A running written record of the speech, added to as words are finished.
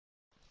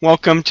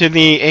Welcome to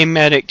the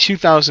AMATIC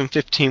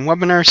 2015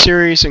 webinar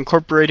series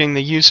incorporating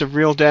the use of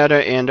real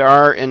data and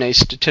R in a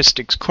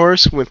statistics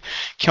course with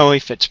Kelly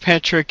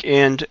Fitzpatrick,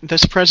 and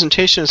this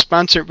presentation is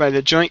sponsored by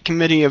the Joint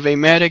Committee of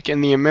AMATIC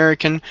and the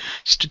American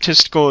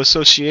Statistical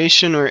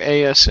Association, or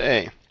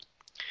ASA.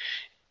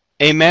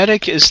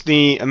 AMATIC is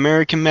the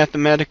American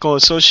Mathematical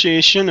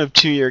Association of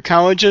two-year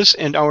colleges,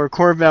 and our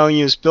core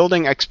value is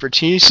building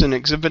expertise and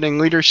exhibiting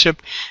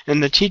leadership in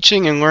the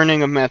teaching and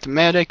learning of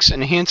mathematics,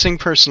 enhancing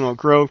personal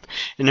growth,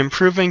 and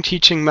improving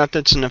teaching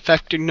methods and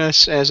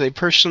effectiveness as a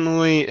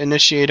personally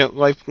initiated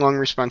lifelong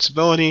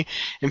responsibility.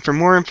 And for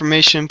more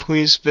information,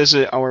 please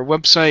visit our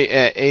website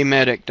at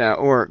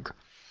amatic.org.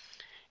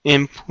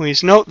 And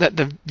please note that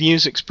the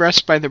views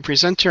expressed by the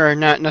presenter are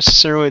not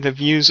necessarily the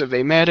views of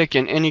AMATIC,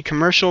 and any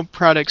commercial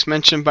products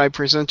mentioned by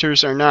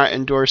presenters are not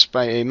endorsed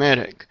by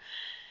AMATIC.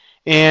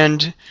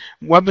 And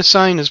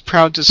WebAssign is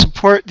proud to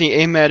support the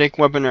AMATIC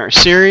webinar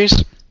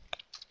series.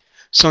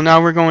 So now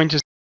we're going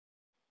to...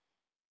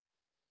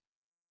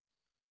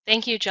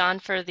 Thank you, John,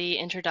 for the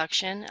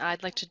introduction.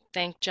 I'd like to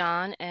thank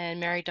John and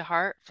Mary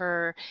DeHart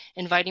for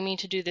inviting me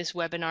to do this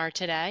webinar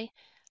today.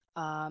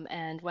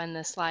 And when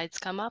the slides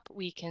come up,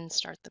 we can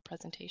start the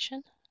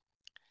presentation.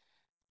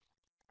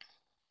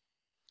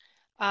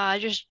 I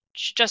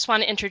just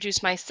want to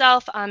introduce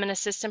myself. I'm an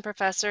assistant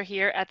professor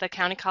here at the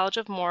County College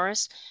of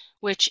Morris,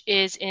 which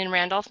is in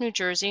Randolph, New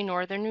Jersey,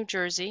 northern New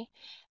Jersey.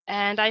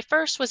 And I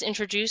first was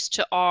introduced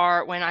to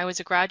R when I was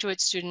a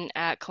graduate student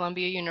at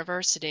Columbia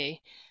University.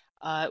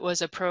 It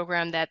was a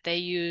program that they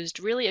used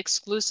really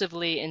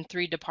exclusively in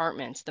three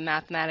departments: the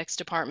mathematics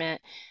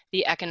department,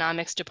 the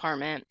economics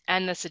department,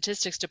 and the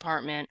statistics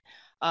department.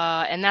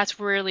 And that's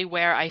really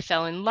where I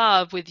fell in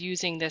love with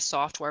using this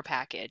software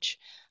package.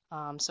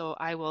 So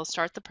I will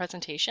start the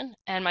presentation,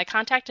 and my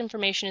contact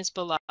information is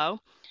below.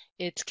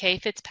 It's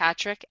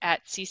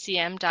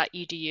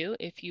kfitzpatrick@ccm.edu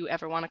if you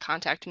ever want to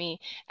contact me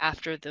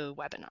after the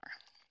webinar.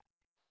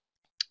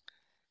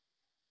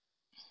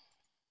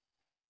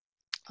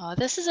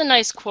 This is a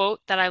nice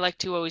quote that I like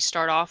to always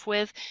start off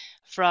with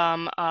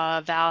from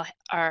Hal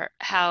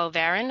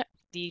Varon,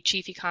 the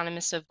chief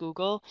economist of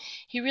Google.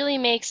 He really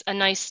makes a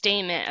nice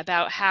statement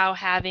about how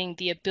having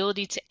the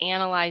ability to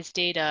analyze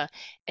data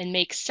and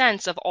make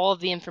sense of all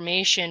of the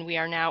information we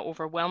are now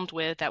overwhelmed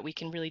with that we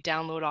can really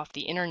download off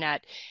the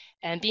internet,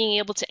 and being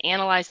able to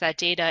analyze that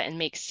data and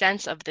make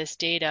sense of this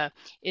data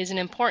is an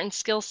important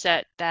skill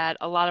set that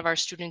a lot of our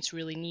students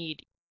really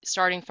need,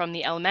 starting from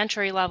the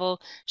elementary level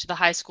to the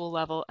high school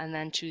level and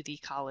then to the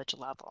college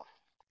level.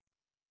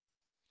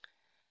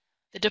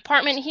 The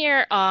department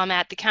here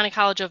at the County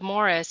College of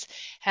Morris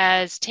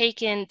has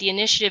taken the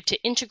initiative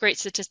to integrate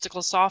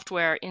statistical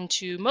software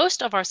into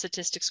most of our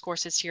statistics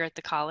courses here at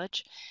the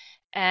college.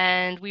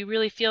 And we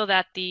really feel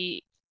that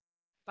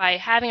by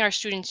having our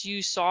students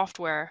use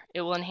software, it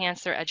will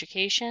enhance their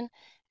education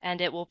and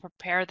it will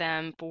prepare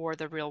them for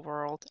the real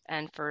world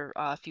and for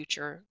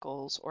future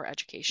goals or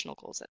educational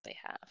goals that they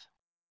have.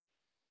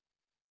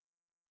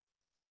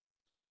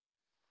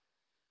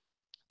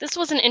 This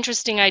was an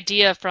interesting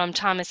idea from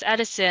Thomas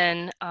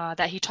Edison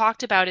that he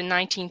talked about in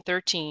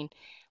 1913.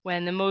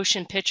 When the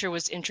motion picture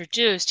was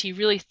introduced, he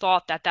really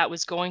thought that that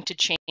was going to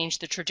change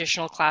the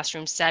traditional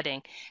classroom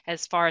setting,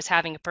 as far as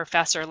having a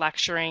professor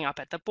lecturing up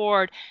at the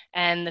board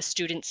and the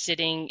students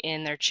sitting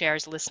in their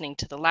chairs listening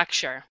to the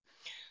lecture.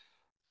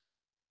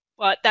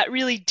 But that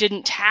really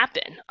didn't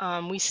happen.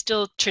 We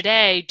still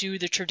today do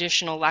the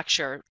traditional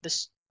lecture,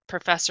 the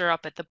professor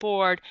up at the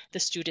board,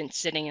 the students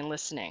sitting and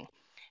listening.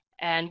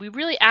 And we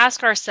really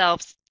ask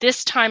ourselves,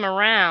 this time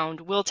around,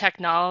 will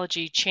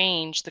technology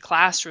change the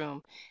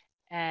classroom,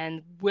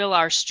 and will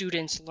our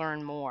students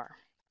learn more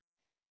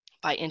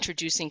by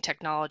introducing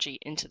technology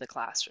into the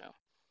classroom?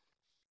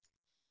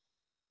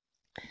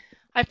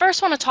 I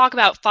first want to talk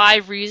about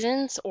 5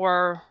 reasons,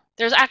 or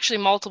there's actually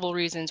multiple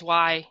reasons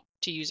why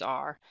to use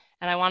R,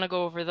 and I want to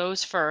go over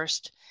those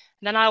first.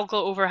 Then I'll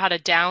go over how to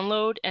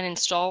download and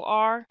install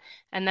R,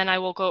 and then I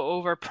will go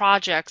over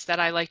projects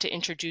that I like to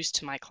introduce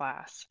to my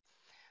class.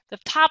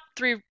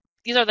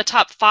 These are the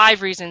top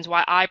 5 reasons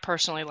why I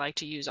personally like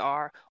to use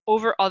R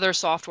over other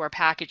software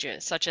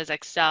packages such as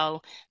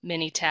Excel,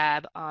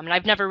 Minitab, and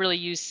I've never really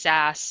used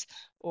SAS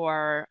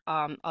or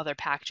other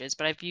packages,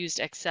 but I've used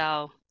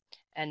Excel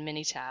and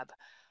Minitab.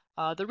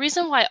 The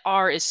reason why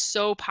R is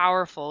so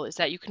powerful is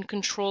that you can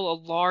control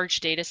a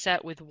large data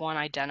set with one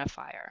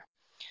identifier.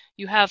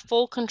 You have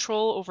full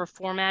control over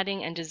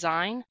formatting and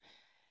design.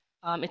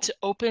 It's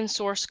open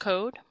source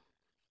code.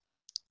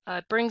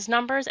 It brings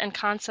numbers and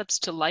concepts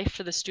to life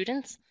for the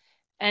students,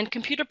 and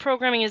computer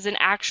programming is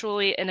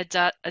actually a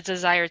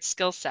desired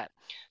skill set.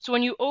 So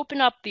when you open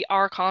up the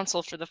R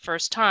console for the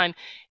first time,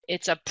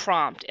 it's a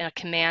prompt and a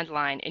command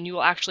line, and you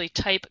will actually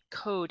type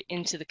code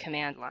into the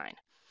command line.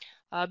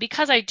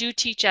 Because I do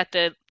teach at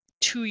the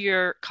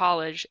two-year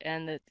college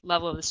and the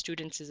level of the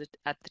students is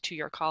at the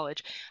two-year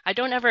college, I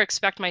don't ever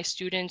expect my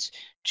students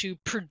to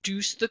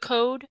produce the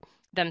code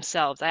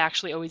themselves. I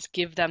actually always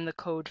give them the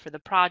code for the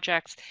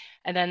projects,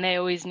 and then they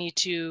always need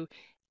to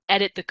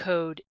edit the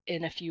code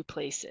in a few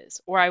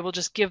places, or I will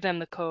just give them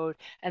the code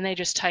and they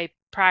just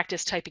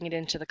practice typing it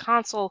into the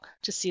console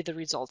to see the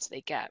results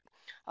they get.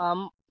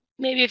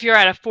 Maybe if you're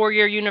at a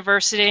four-year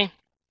university,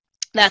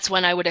 that's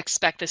when I would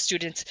expect the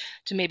students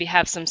to maybe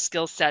have some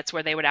skill sets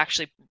where they would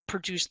actually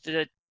produce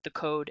the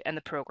code and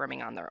the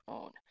programming on their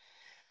own.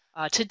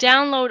 To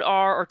download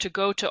R or to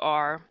go to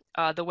R,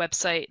 the web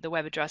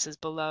address is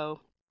below,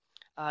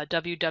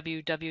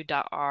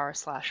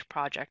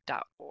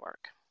 www.r/project.org.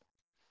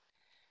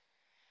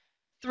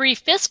 3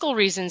 fiscal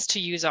reasons to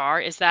use R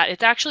is that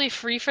it's actually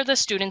free for the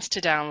students to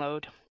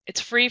download,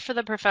 it's free for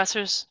the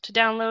professors to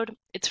download,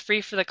 it's free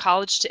for the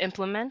college to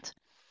implement.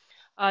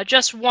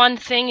 Just one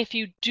thing, if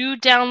you do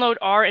download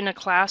R in a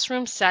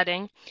classroom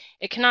setting,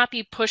 it cannot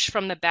be pushed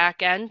from the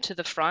back end to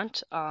the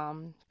front.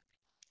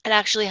 It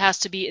actually has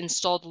to be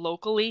installed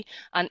locally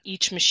on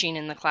each machine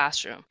in the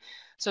classroom.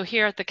 So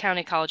here at the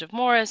County College of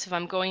Morris, if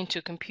I'm going to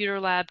a computer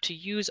lab to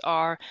use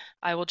R,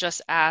 I will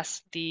just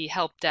ask the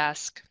help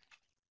desk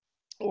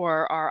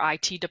or our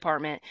IT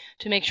department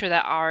to make sure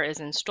that R is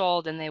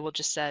installed, and they will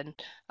just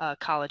send a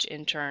college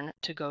intern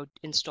to go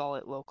install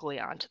it locally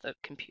onto the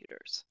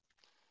computers.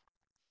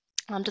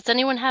 Does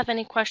anyone have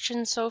any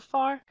questions so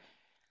far?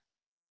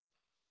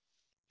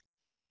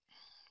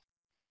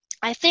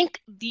 I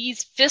think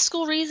these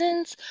fiscal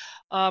reasons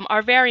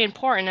are very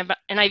important,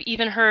 and I've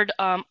even heard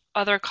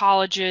other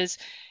colleges,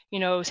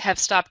 have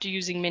stopped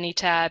using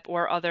Minitab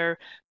or other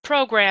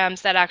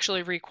programs that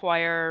actually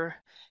require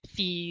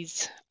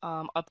fees,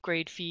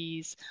 upgrade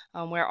fees,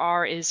 where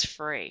R is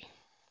free.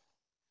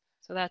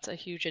 So that's a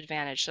huge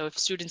advantage. So if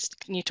students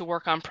need to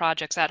work on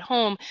projects at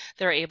home,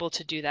 they're able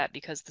to do that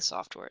because the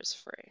software is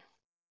free.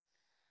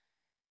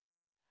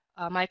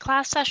 My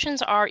class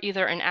sessions are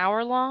either an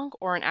hour long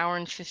or an hour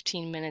and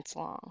 15 minutes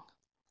long.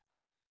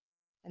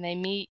 And they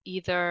meet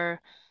either,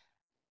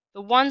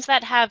 the ones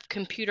that have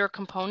computer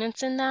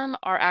components in them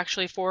are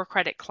actually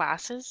 4-credit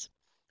classes.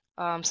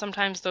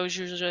 Sometimes those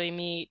usually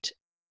meet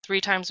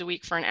 3 times a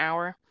week for an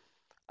hour.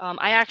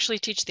 I actually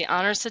teach the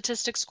honor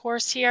statistics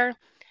course here,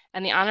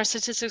 and the honor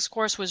statistics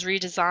course was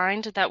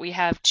redesigned that we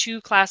have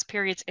 2 class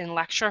periods in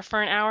lecture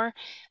for an hour,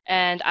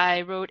 and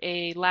I wrote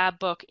a lab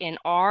book in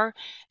R,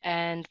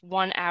 and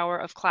 1 hour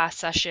of class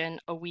session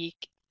a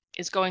week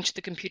is going to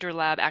the computer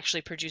lab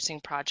actually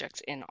producing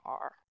projects in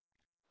R.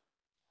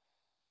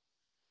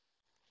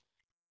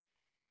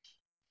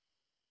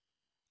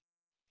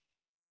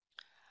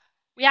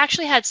 We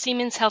actually had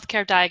Siemens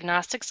Healthcare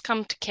Diagnostics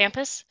come to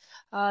campus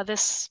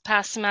this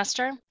past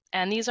semester,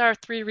 and these are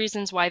 3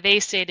 reasons why they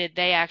stated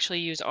they actually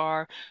use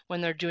R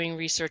when they're doing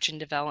research and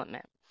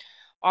development.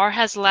 R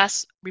has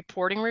less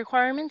reporting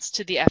requirements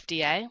to the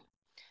FDA.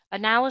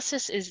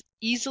 Analysis is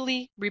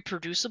easily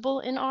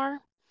reproducible in R,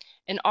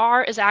 and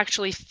R is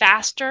actually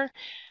faster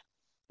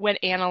when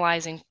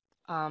analyzing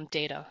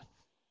data.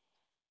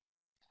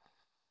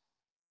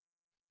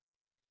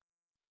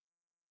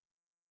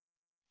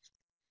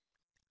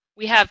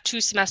 We have 2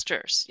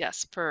 semesters,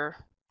 yes, per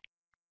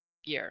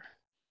year.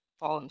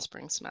 Fall and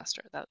spring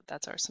semester.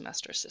 That's our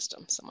semester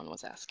system, someone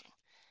was asking.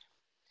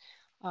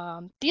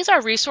 These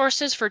are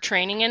resources for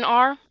training in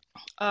R.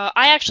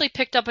 I actually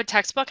picked up a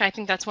textbook. I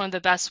think that's one of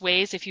the best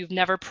ways if you've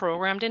never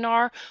programmed in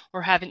R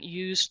or haven't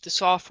used the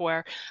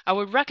software. I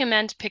would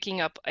recommend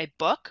picking up a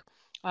book.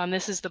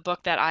 This is the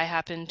book that I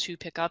happen to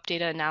pick up,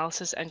 Data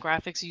Analysis and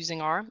Graphics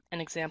Using R, an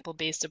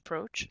Example-Based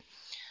Approach,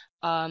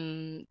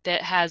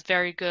 that has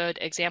very good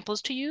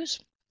examples to use.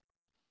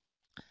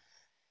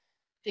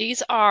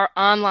 These are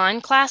online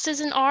classes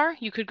in R.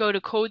 You could go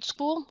to Code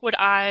School.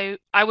 I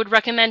would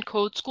recommend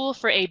Code School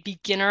for a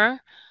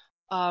beginner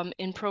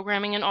in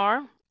programming in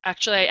R.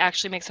 Actually, I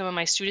actually make some of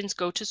my students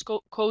go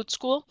to Code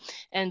School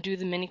and do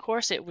the mini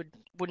course. It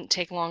wouldn't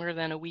take longer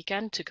than a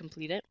weekend to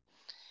complete it.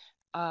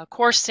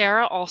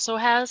 Coursera also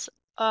has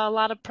a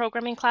lot of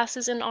programming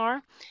classes in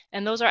R,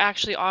 and those are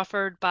actually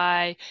offered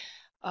by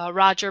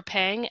Roger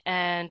Pang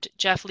and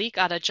Jeff Leake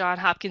out of Johns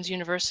Hopkins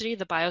University,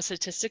 the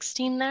biostatistics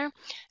team there.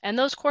 And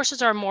those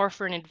courses are more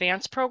for an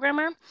advanced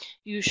programmer.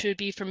 You should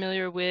be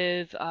familiar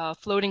with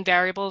floating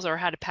variables or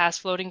how to pass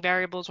floating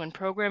variables when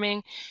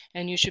programming.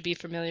 And you should be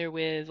familiar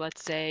with,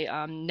 let's say,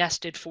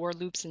 nested for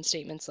loops and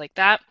statements like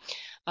that.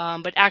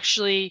 But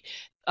actually,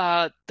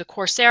 the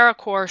Coursera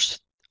course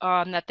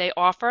that they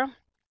offer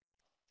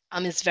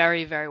is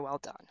very, very well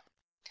done.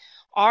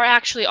 R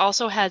actually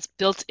also has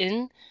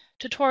built-in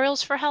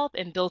tutorials for help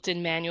and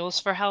built-in manuals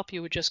for help.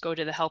 You would just go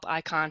to the help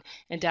icon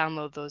and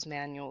download those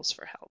manuals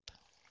for help.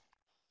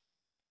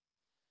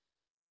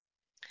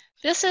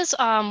 This is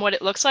what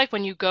it looks like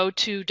when you go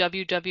to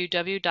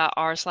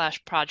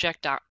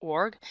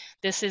www.r/project.org.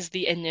 This is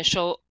the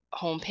initial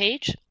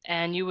homepage,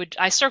 and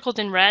I circled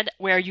in red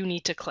where you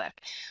need to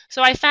click.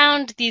 So I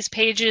found these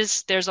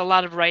pages, there's a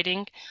lot of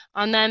writing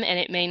on them, and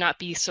it may not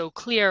be so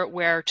clear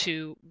where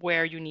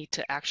you need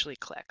to actually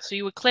click. So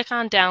you would click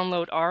on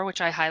Download R,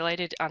 which I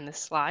highlighted on this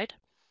slide.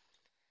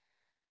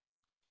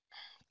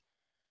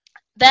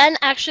 Then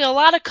actually a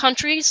lot of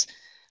countries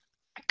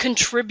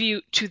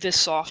contribute to this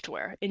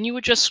software, and you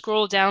would just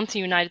scroll down to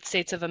United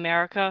States of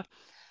America,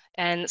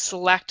 and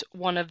select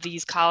one of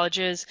these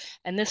colleges,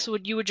 and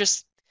you would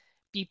just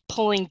be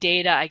pulling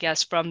data, I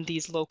guess, from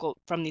these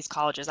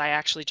colleges. I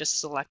actually just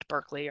select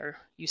Berkeley or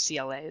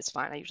UCLA is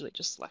fine. I usually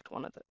just select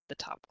one of the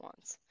top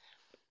ones.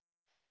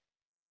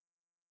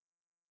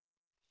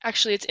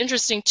 Actually, it's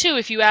interesting too.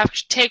 If you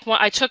take one,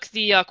 I took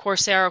the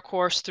Coursera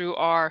course through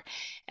R,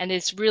 and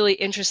it's really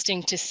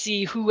interesting to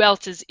see who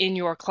else is in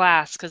your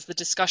class because the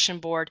discussion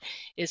board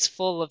is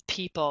full of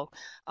people.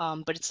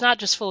 But it's not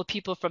just full of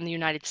people from the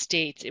United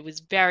States.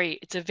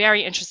 It's a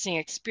very interesting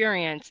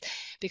experience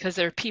because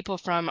there are people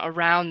from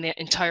around the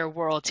entire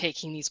world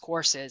taking these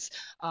courses.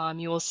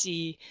 You will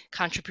see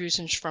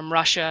contributions from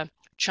Russia,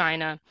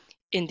 China,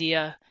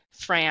 India,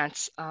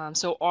 France.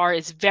 So R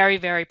is very,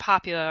 very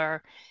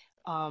popular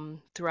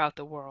throughout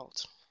the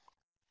world.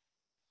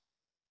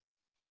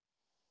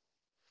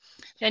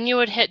 Then you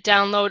would hit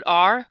download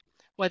R,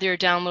 whether you're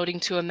downloading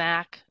to a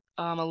Mac,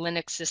 a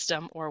Linux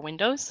system, or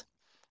Windows.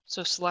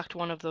 So select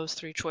one of those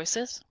three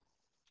choices.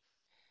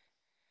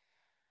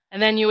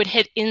 And then you would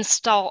hit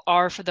install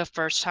R for the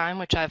first time,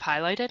 which I've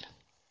highlighted.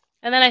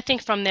 And then I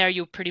think from there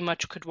you pretty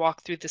much could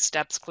walk through the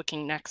steps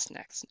clicking next,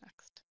 next,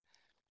 next.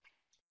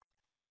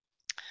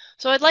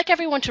 So I'd like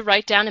everyone to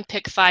write down and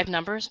pick 5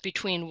 numbers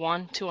between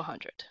 1 to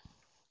 100.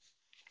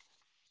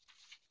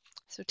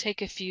 So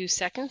take a few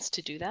seconds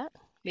to do that.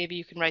 Maybe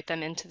you can write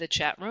them into the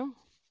chat room.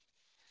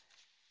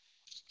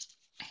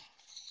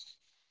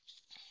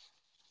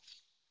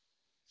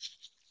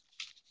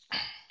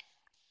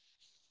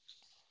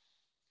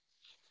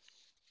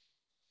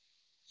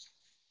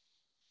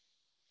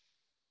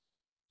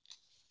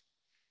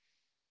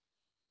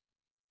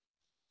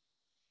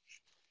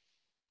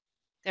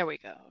 There we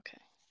go, okay.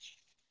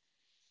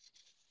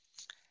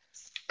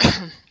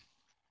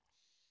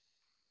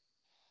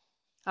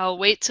 I'll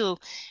wait till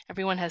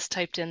everyone has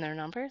typed in their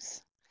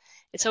numbers.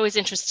 It's always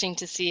interesting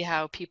to see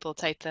how people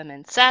type them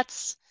in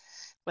sets,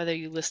 whether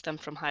you list them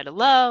from high to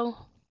low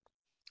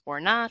or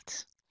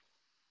not.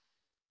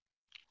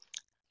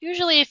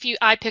 Usually if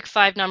I pick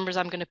 5 numbers,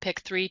 I'm going to pick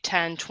 3,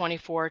 10,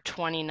 24,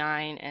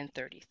 29, and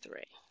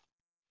 33.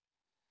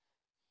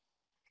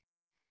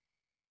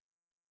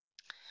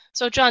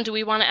 So John, do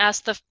we want to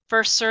ask the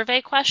first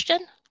survey question?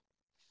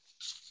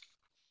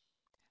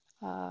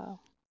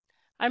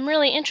 I'm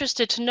really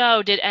interested to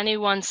know, did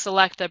anyone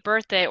select the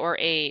birthday or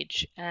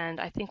age?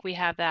 And I think we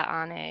have that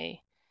on a...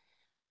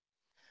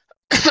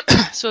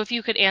 So if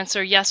you could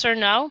answer yes or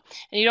no,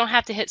 and you don't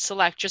have to hit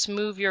select, just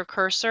move your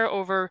cursor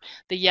over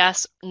the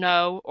yes,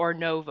 no, or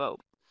no vote.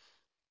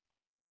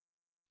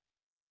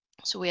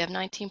 So we have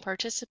 19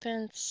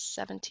 participants,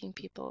 17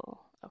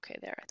 people. Okay,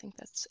 there, I think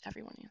that's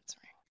everyone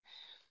answering.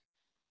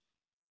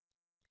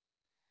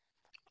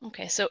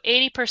 Okay, so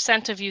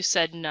 80% of you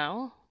said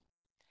no,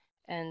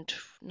 and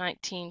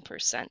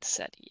 19%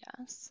 said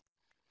yes.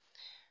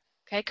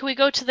 Okay, can we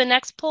go to the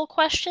next poll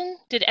question?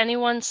 Did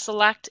anyone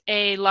select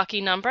a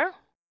lucky number?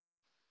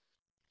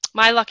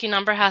 My lucky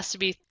number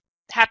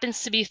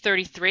happens to be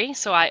 33,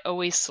 so I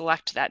always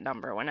select that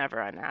number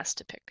whenever I'm asked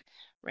to pick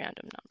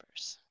random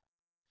numbers.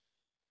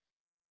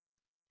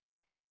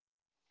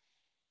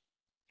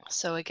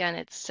 So again,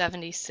 it's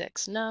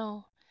 76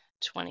 no,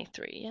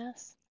 23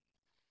 yes.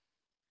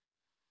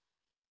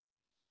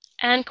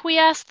 And can we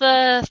ask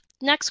the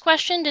next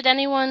question? Did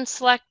anyone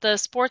select the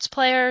sports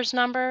player's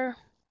number,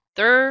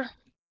 their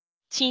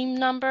team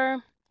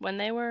number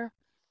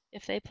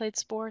if they played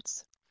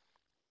sports?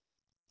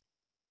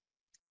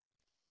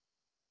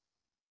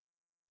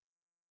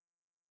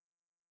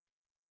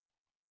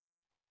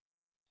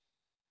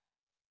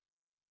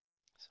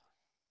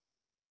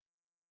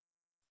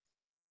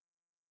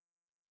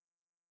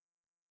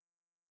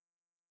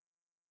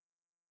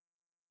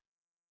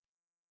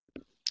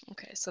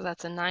 Okay, so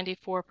that's a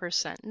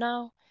 94%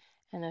 no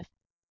and a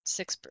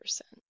 6%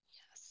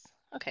 yes.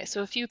 Okay,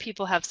 so a few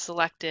people have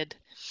selected.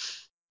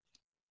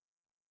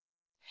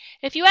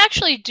 If you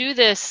actually do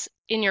this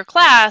in your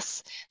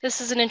class,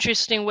 this is an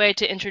interesting way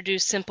to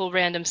introduce simple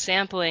random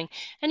sampling,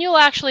 and you'll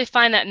actually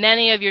find that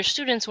many of your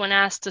students, when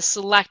asked to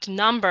select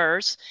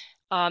numbers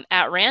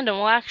at random,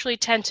 will actually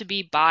tend to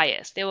be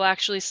biased. They will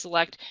actually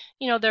select,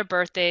 their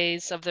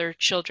birthdays of their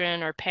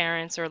children or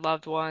parents or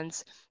loved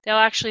ones. They'll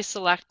actually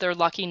select their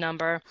lucky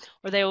number,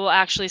 or they will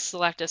actually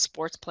select a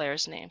sports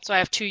player's name. So I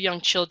have 2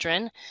 young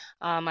children.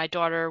 My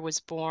daughter was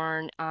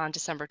born on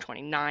December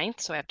 29th,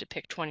 so I have to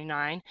pick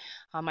 29.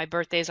 My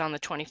birthday is on the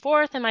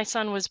 24th, and my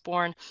son was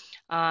born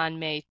on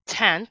May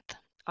 10th.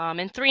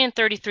 And 3 and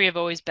 33 have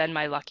always been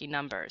my lucky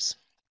numbers.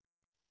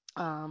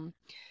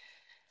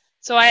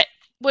 So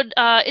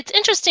it's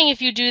interesting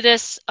if you do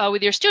this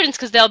with your students,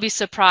 because they'll be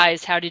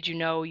surprised. How did you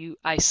know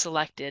I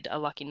selected a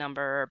lucky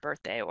number or a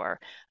birthday?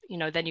 Or,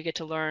 then you get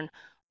to learn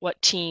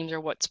what teams or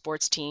what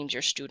sports teams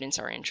your students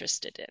are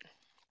interested in.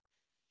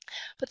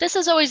 But this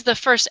is always the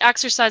first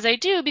exercise I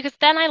do, because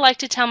then I like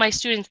to tell my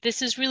students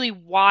this is really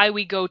why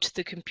we go to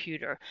the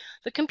computer.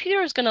 The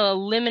computer is going to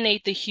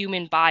eliminate the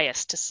human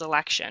bias to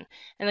selection,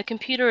 and the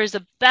computer is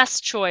the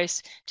best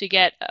choice to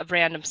get a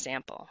random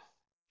sample.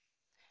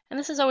 And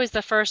this is always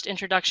the first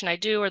introduction I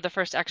do, or the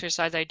first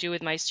exercise I do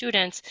with my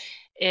students,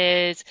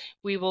 is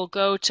we will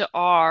go to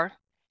R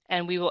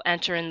and we will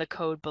enter in the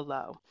code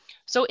below.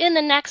 So in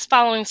the next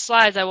following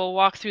slides, I will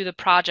walk through the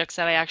projects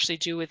that I actually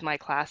do with my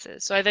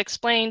classes. So I've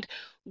explained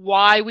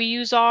why we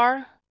use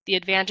R, the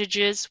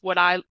advantages, why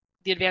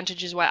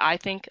I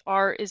think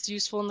R is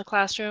useful in the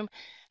classroom,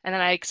 and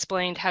then I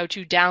explained how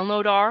to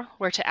download R,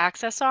 where to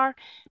access R,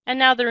 and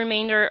now the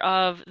remainder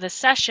of the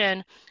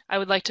session, I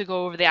would like to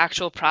go over the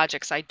actual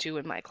projects I do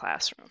in my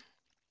classroom.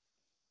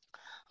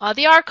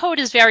 The R code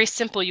is very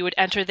simple. You would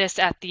enter this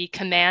at the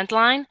command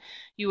line.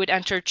 You would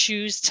enter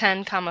choose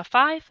 10,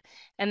 5,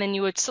 and then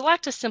you would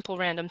select a simple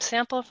random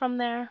sample from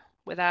there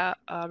without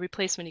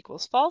replacement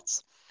equals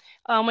false.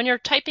 When you're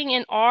typing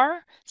in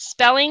R,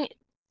 spelling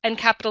and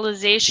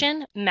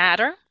capitalization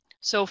matter.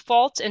 So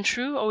false and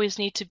true always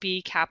need to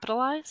be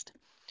capitalized.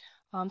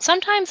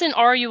 Sometimes in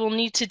R you will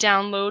need to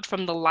download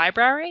from the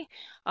library.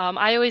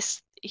 I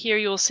always here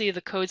you'll see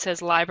the code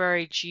says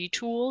library G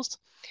tools.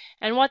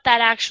 And what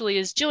that actually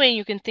is doing,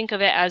 you can think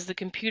of it as the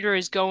computer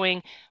is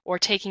going or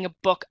taking a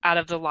book out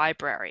of the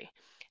library.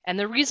 And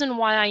the reason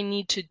why I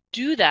need to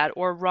do that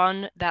or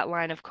run that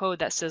line of code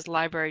that says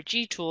library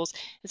G tools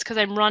is because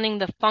I'm running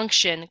the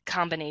function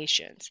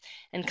combinations.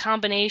 And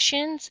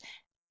combinations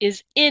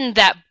is in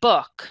that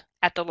book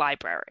at the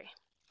library.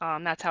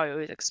 That's how I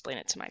always explain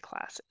it to my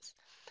classes.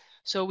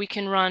 So we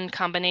can run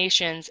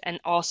combinations and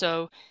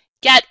also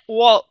get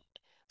all.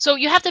 So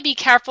you have to be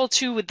careful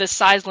too with the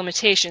size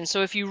limitation.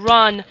 So if you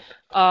run,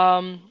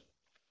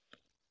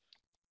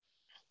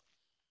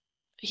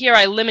 here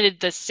I limited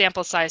the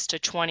sample size to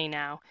 20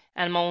 now,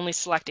 and I'm only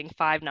selecting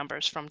 5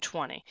 numbers from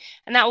 20.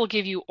 And that will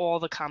give you all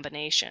the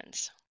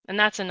combinations. And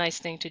that's a nice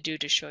thing to do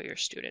to show your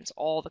students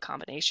all the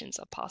combinations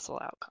of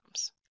possible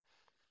outcomes.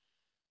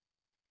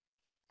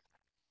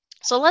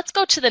 So let's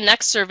go to the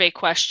next survey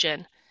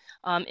question.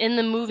 In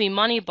the movie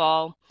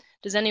Moneyball,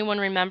 does anyone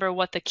remember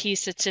what the key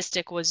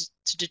statistic was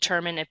to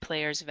determine a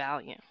player's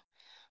value?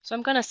 So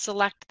I'm going to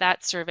select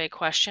that survey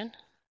question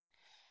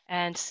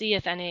and see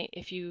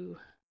if you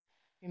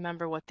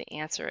remember what the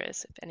answer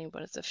is, if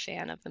anyone is a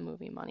fan of the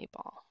movie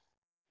Moneyball.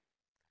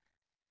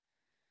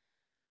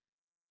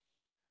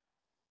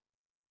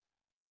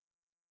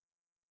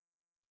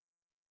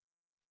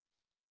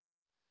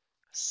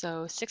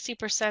 So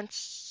 60%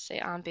 say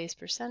on-base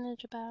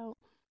percentage about.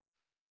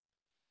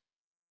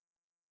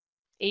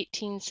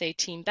 18 say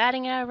team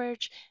batting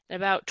average, and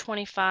about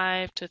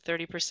 25 to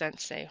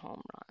 30% say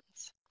home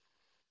runs.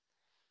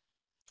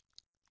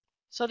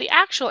 So the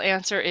actual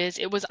answer is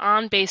it was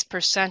on-base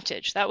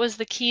percentage. That was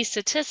the key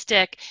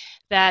statistic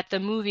that the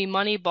movie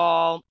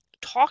Moneyball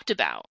talked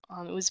about.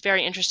 It was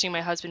very interesting.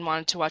 My husband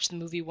wanted to watch the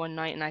movie one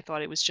night, and I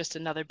thought it was just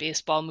another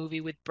baseball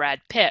movie with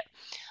Brad Pitt.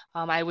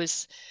 I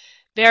was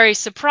very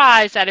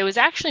surprised that it was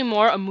actually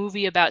more a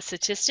movie about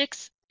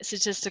statistics,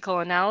 statistical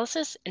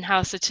analysis, and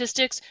how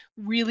statistics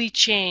really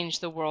change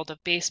the world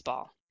of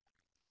baseball.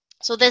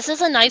 So this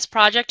is a nice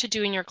project to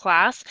do in your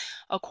class,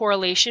 a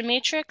correlation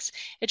matrix.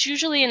 It's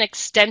usually an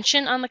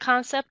extension on the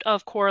concept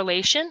of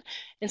correlation.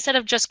 Instead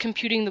of just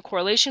computing the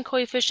correlation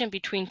coefficient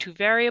between two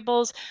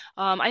variables,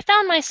 I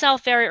found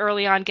myself very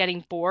early on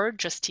getting bored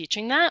just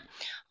teaching that.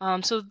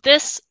 So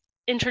this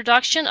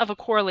introduction of a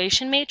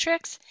correlation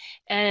matrix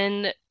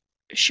and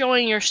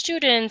showing your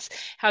students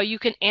how you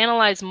can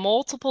analyze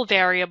multiple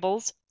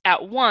variables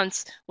at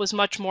once was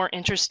much more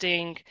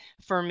interesting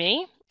for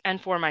me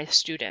and for my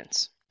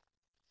students.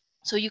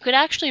 So you could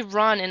actually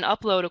run and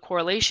upload a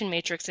correlation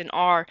matrix in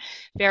R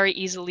very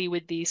easily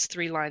with these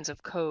 3 lines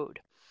of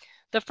code.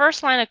 The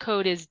first line of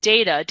code is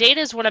data.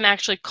 Data is what I'm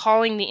actually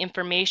calling the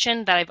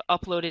information that I've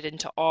uploaded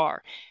into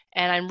R.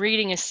 And I'm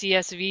reading a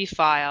CSV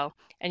file,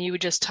 and you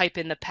would just type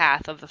in the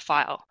path of the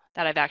file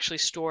that I've actually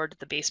stored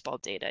the baseball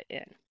data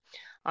in.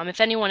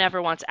 If anyone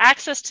ever wants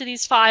access to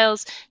these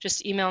files,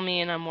 just email me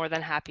and I'm more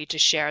than happy to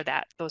share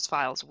those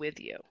files with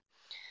you.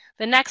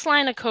 The next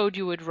line of code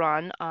you would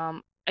run,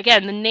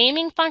 again, the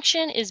naming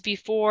function is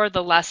before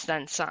the less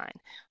than sign.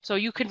 So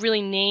you could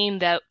really name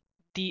that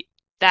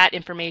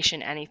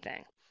information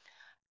anything.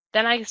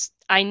 Then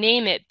I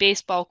name it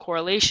baseball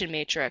correlation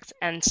matrix,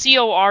 and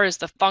COR is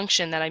the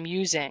function that I'm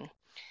using.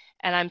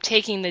 And I'm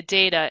taking the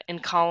data in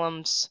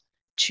columns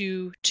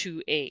 2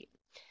 to 8.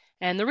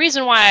 And the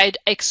reason why I'd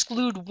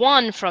exclude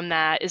 1 from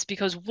that is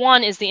because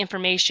 1 is the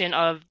information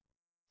of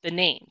the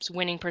names,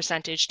 winning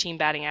percentage, team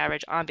batting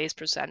average, on-base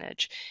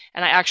percentage.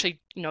 And I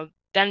actually,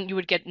 then you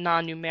would get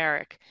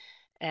non-numeric,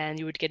 and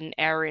you would get an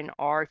error in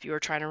R if you were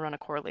trying to run a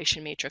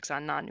correlation matrix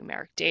on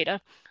non-numeric data.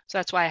 So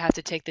that's why I have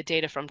to take the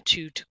data from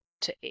 2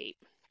 to 8.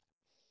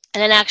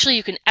 And then actually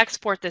you can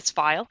export this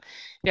file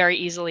very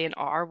easily in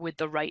R with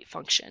the write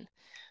function.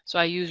 So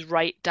I use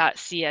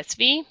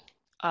write.csv.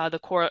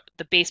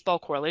 The baseball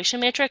correlation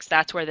matrix,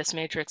 that's where this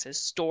matrix is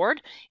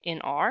stored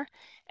in R,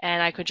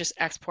 and I could just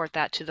export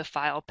that to the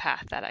file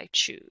path that I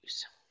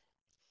choose.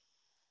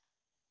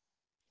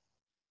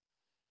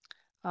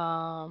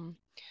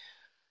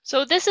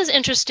 So this is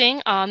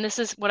interesting. This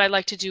is what I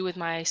like to do with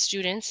my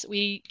students.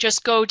 We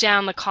just go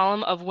down the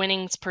column of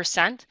winnings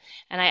percent,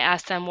 and I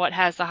ask them what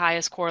has the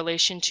highest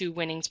correlation to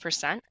winnings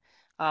percent,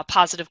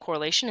 positive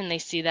correlation, and they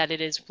see that it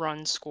is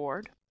runs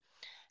scored.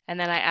 And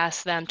then I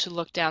ask them to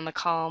look down the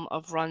column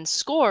of runs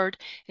scored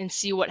and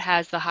see what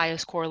has the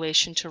highest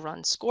correlation to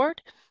runs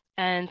scored.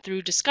 And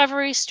through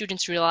discovery,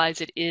 students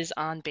realize it is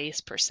on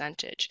base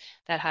percentage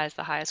that has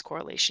the highest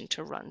correlation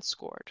to runs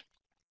scored.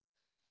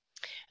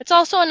 It's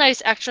also a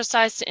nice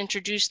exercise to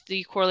introduce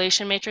the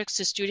correlation matrix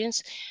to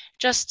students,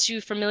 just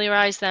to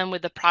familiarize them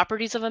with the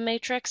properties of a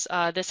matrix.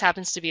 This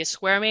happens to be a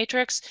square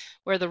matrix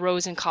where the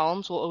rows and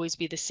columns will always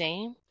be the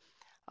same.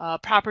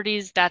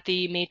 Properties that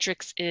the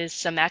matrix is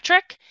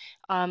symmetric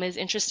is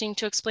interesting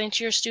to explain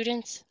to your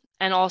students,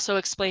 and also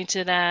explain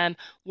to them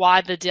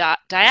why the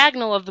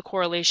diagonal of the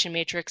correlation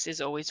matrix is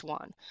always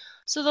 1.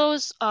 So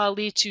those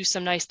lead to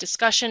some nice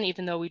discussion,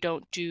 even though we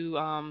don't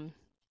do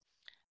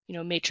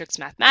matrix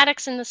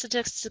mathematics in the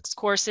statistics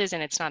courses,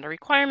 and it's not a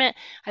requirement.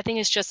 I think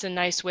it's just a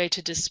nice way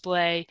to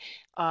display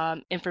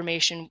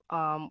information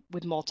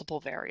with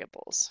multiple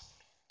variables.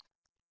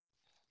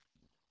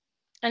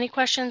 Any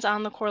questions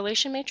on the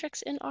correlation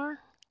matrix in R?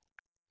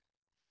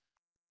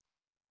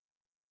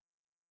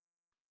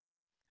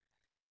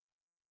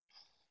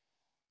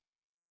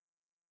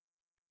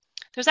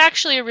 There's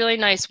actually a really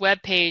nice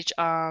web page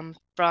from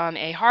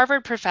a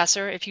Harvard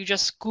professor. If you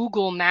just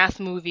Google math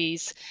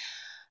movies,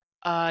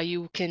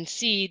 you can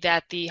see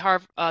that the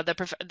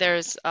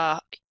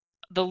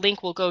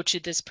link will go to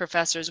this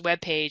professor's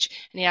webpage,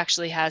 and he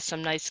actually has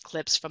some nice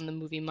clips from the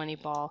movie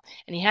Moneyball.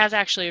 And he has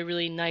actually a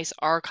really nice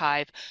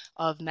archive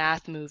of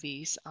math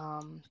movies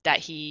that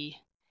he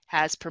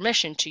has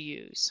permission to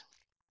use.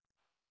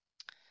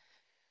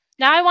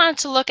 Now I wanted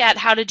to look at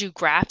how to do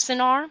graphs in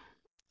R.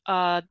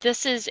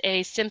 This is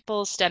a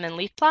simple stem and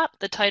leaf plot.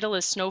 The title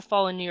is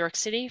Snowfall in New York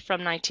City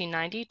from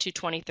 1990 to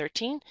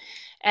 2013.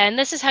 And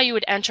this is how you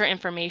would enter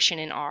information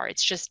in R.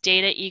 It's just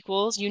data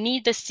equals, you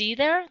need the C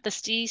there. The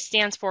C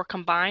stands for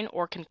combine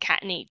or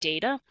concatenate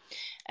data.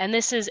 And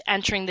this is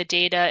entering the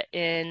data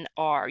in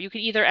R. You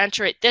could either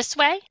enter it this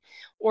way,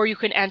 or you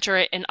can enter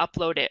it and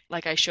upload it,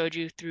 like I showed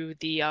you through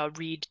the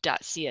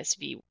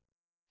read.csv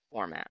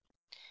format.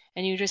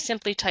 And you just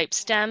simply type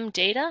stem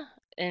data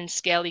and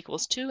scale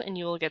equals 2, and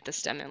you will get the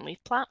stem and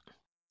leaf plot.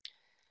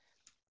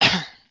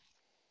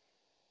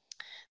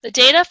 The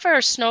data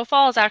for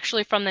snowfall is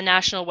actually from the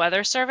National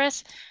Weather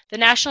Service. The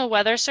National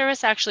Weather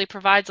Service actually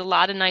provides a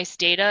lot of nice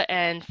data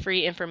and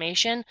free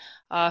information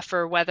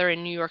for weather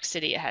in New York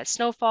City. It has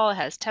snowfall, it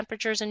has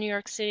temperatures in New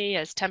York City, it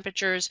has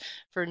temperatures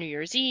for New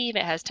Year's Eve,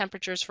 it has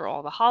temperatures for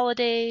all the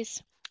holidays.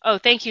 Oh,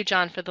 thank you,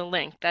 John, for the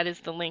link. That is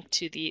the link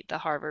to the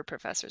Harvard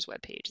professor's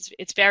webpage.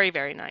 It's very,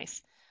 very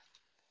nice.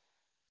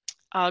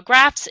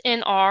 Graphs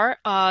in R.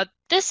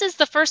 This is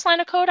the first line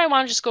of code. I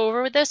want to just go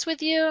over this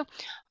with you.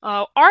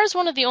 R is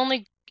one of the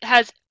only,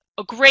 has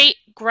a great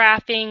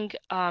graphing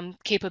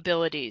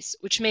capabilities,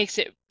 which makes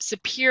it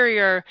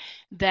superior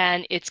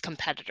than its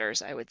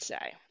competitors, I would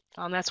say.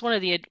 That's one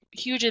of the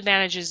huge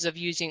advantages of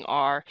using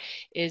R,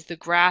 is the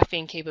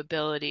graphing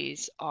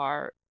capabilities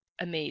are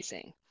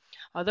amazing.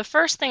 The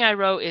first thing I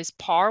wrote is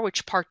par,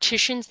 which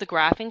partitions the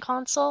graphing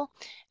console.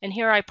 And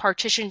here I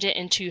partitioned it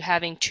into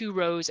having 2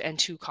 rows and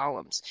 2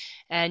 columns.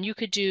 And you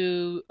could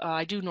do,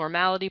 I do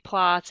normality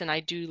plots, and I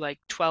do like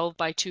 12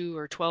 by 2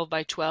 or 12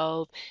 by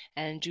 12,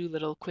 and do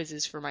little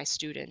quizzes for my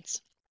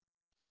students.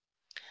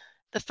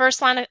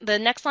 The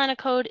next line of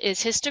code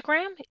is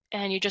histogram,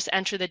 and you just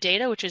enter the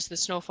data, which is the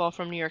snowfall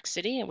from New York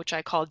City, which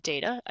I call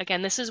data.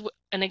 Again, this is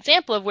an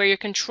example of where you're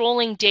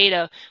controlling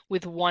data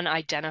with one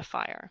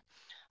identifier.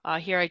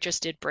 Here I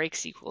just did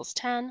breaks equals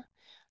 10,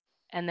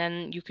 and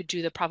then you could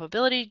do the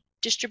probability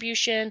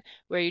distribution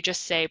where you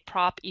just say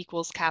prop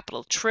equals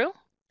capital true,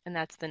 and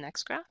that's the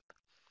next graph.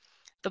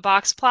 The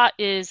box plot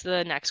is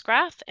the next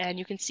graph, and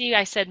you can see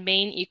I said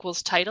main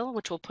equals title,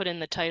 which will put in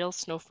the title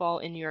Snowfall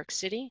in New York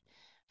City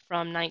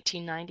from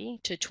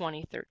 1990 to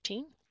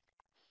 2013.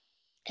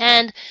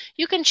 And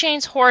you can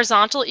change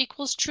horizontal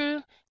equals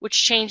true,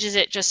 which changes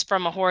it just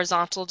from a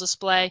horizontal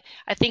display.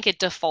 I think it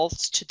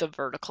defaults to the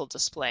vertical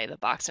display, the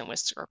box and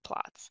whisker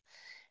plots.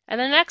 And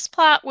the next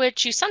plot,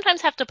 which you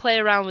sometimes have to play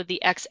around with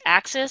the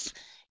x-axis,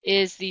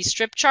 is the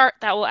strip chart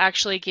that will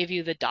actually give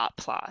you the dot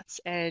plots.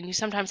 And you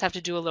sometimes have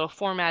to do a little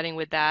formatting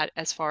with that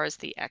as far as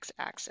the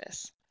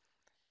x-axis.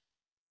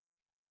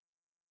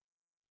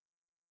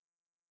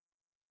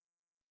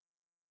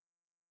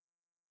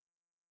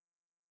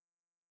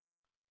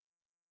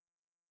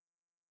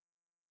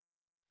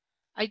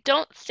 I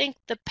don't think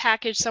the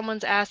package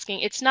someone's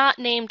asking, it's not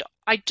named,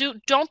 I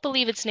don't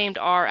believe it's named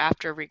R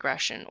after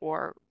regression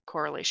or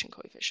correlation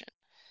coefficient.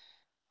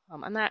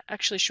 I'm not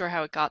actually sure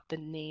how it got the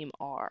name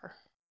R.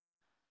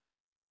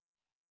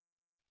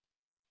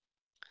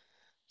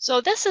 So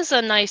this is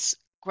a nice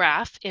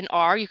graph in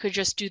R. You could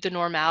just do the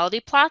normality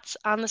plots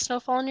on the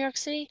snowfall in New York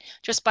City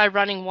just by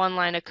running one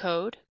line of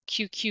code,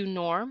 QQ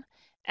norm,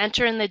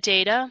 enter in the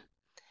data,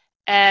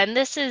 and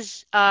this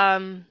is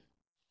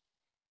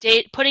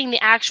putting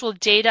the actual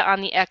data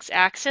on the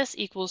x-axis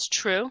equals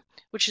true,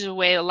 which is a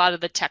way a lot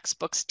of the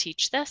textbooks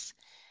teach this.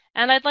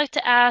 And I'd like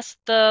to ask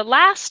the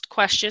last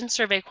question,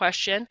 survey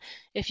question,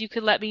 if you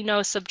could let me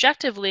know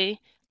subjectively,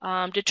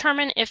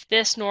 determine if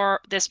this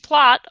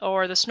plot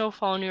or the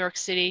snowfall in New York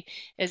City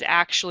is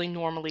actually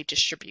normally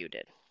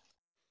distributed.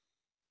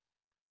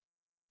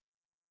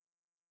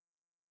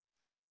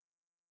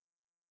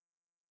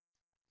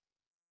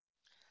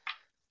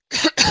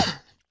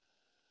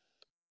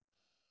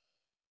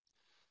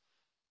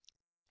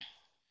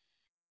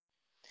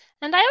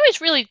 And I always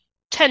really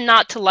tend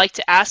not to like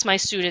to ask my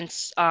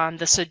students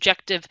the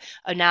subjective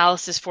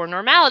analysis for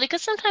normality,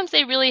 because sometimes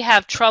they really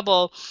have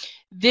trouble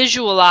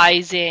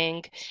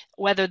visualizing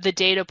whether the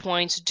data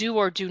points do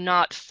or do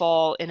not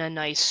fall in a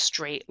nice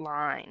straight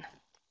line.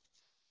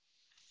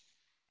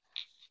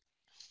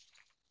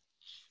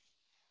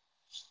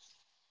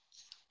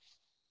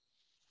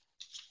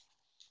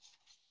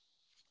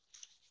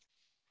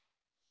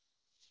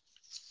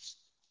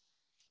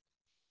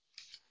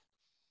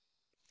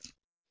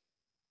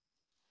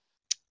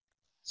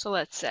 So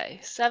let's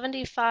say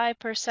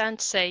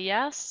 75% say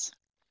yes,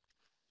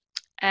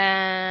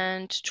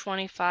 and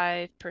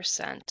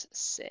 25%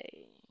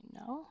 say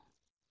no.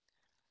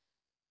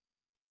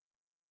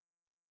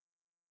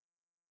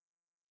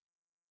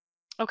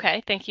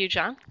 Okay, thank you,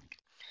 John.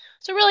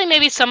 So really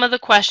maybe some of the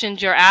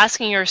questions you're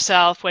asking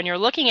yourself when you're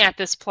looking at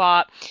this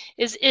plot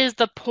is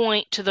the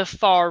point to the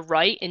far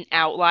right an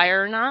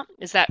outlier or not?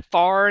 Is that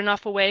far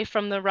enough away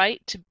from the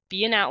right to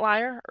be an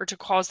outlier or to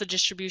cause the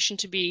distribution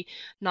to be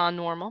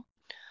non-normal?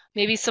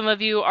 Maybe some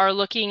of you are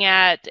looking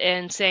at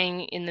and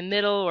saying in the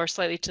middle or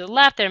slightly to the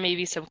left, there may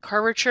be some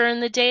curvature in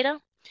the data.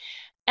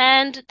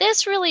 And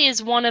this really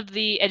is one of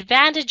the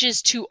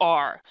advantages to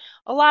R.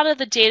 A lot of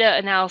the data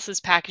analysis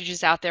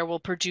packages out there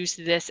will produce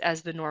this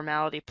as the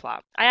normality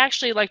plot. I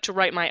actually like to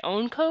write my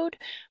own code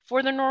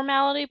for the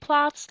normality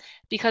plots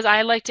because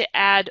I like to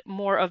add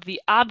more of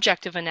the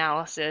objective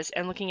analysis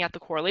and looking at the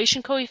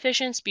correlation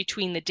coefficients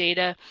between the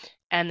data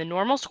and the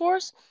normal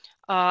scores.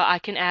 I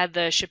can add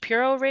the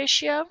Shapiro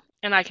ratio,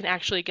 and I can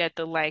actually get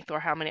the length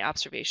or how many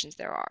observations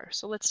there are.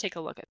 So let's take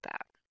a look at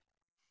that.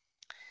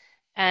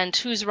 And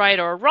who's right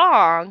or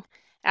wrong,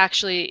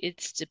 actually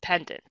it's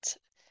dependent.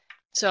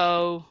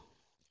 So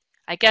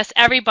I guess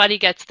everybody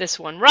gets this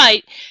one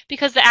right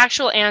because the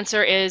actual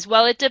answer is,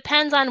 well, it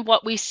depends on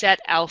what we set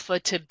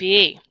alpha to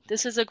be.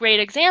 This is a great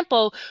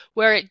example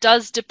where it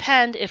does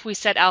depend if we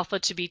set alpha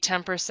to be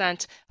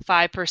 10%,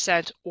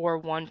 5%,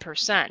 or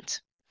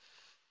 1%.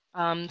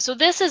 So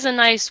this is a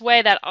nice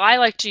way that I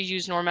like to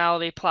use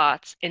normality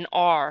plots in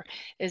R,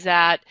 is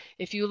that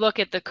if you look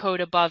at the code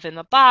above in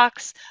the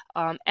box,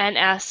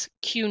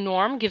 NSQ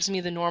norm gives me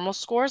the normal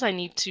scores. I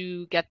need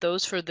to get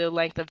those for the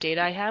length of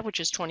data I have, which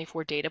is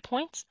 24 data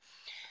points.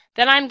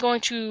 Then I'm going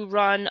to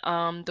run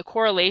the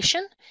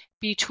correlation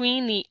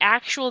between the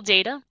actual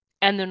data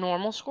and the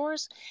normal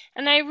scores.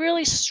 And I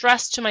really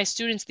stress to my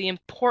students the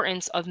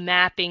importance of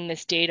mapping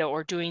this data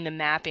or doing the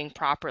mapping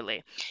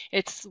properly.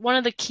 It's one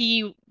of the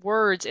key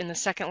words in the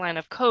second line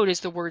of code is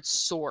the word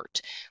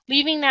sort.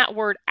 Leaving that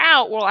word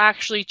out will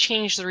actually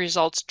change the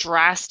results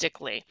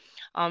drastically.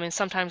 And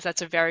sometimes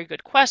that's a very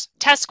good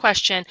test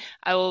question.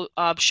 I will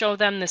show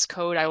them this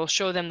code. I will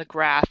show them the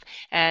graph.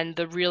 And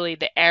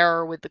the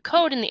error with the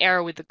code and the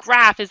error with the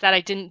graph is that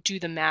I didn't do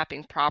the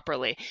mapping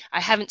properly.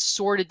 I haven't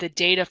sorted the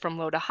data from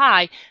low to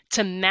high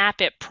to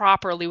map it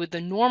properly with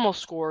the normal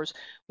scores,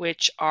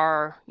 which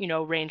are,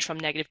 range from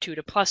 -2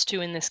 to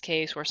 +2 in this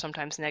case, or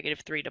sometimes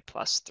 -3 to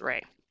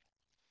 +3.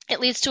 It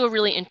leads to a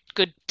really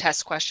good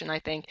test question, I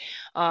think.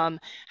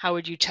 How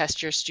would you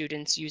test your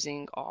students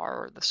using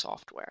R or the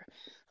software?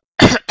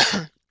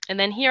 And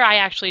then here I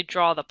actually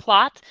draw the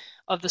plot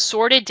of the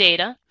sorted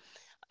data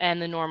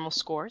and the normal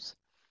scores.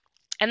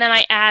 And then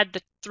I add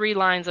the 3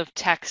 lines of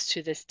text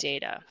to this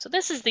data. So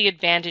this is the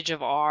advantage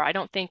of R. I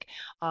don't think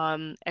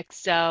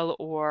Excel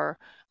or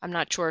I'm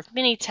not sure if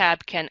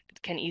Minitab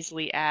can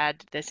easily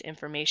add this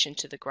information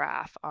to the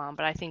graph,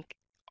 but I think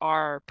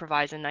R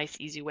provides a nice,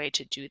 easy way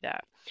to do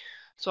that.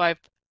 So I've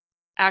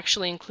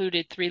actually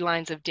included 3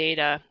 lines of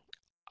data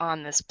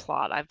on this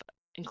plot. I've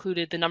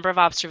included the number of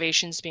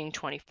observations being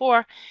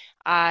 24.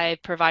 I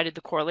provided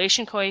the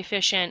correlation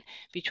coefficient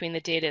between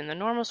the data and the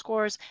normal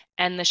scores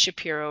and the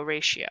Shapiro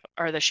ratio,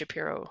 or the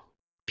Shapiro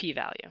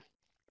p-value.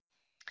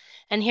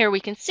 And here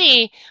we can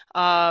see,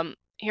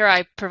 here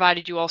I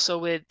provided you also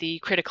with the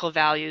critical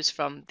values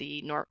from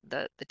the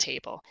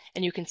table.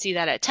 And you can see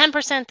that at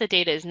 10% the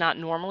data is not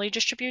normally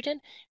distributed,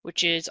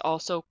 which is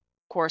also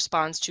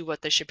corresponds to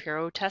what the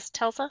Shapiro test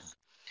tells us.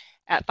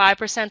 At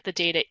 5% the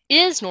data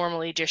is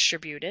normally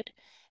distributed.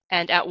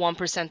 And at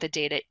 1% the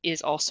data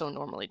is also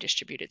normally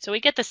distributed. So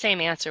we get the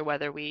same answer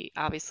whether we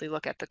obviously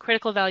look at the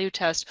critical value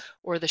test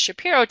or the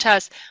Shapiro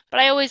test, but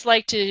I always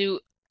like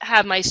to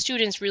have my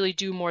students really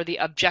do more the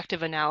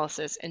objective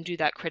analysis and do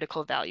that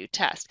critical value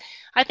test.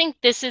 I think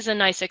this is a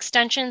nice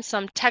extension.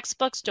 Some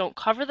textbooks don't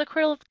cover the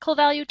critical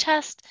value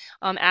test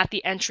at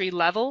the entry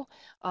level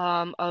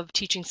of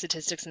teaching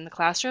statistics in the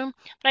classroom,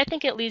 but I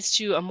think it leads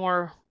to a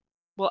more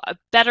a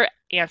better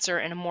answer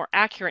and a more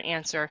accurate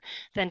answer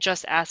than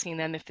just asking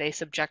them if they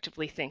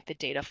subjectively think the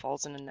data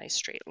falls in a nice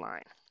straight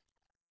line.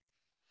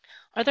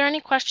 Are there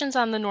any questions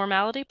on the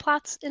normality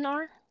plots in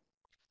R?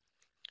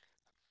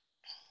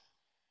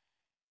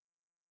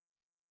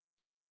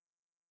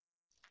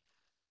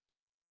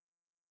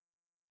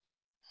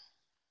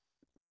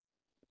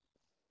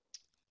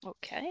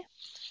 Okay.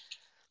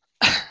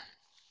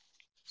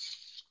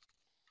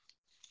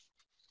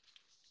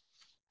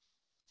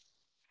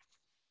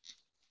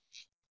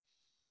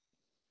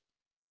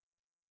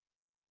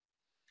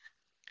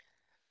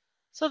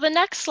 So the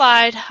next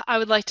slide I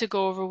would like to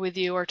go over with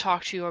you or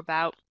talk to you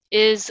about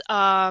is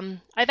I've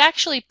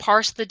actually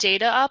parsed the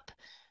data up,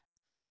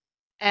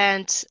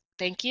 and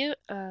thank you.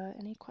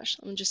 Any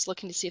questions? I'm just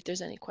looking to see if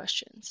there's any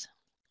questions.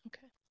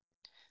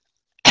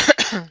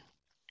 Okay.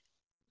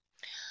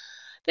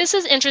 This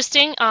is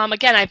interesting.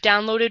 Again, I've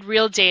downloaded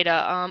real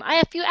data.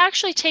 If you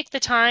actually take the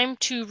time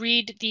to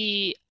read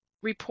the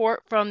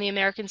report from the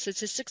American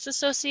Statistics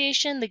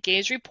Association, the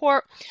GAZE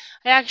report,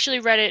 I actually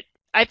read it.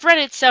 I've read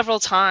it several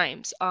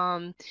times.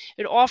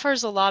 It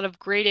offers a lot of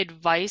great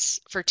advice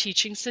for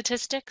teaching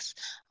statistics.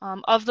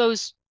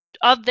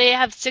 They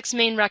have 6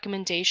 main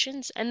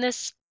recommendations, and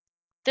this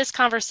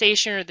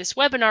conversation or this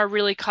webinar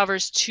really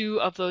covers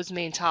 2 of those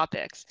main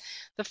topics.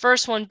 The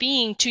first one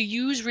being to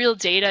use real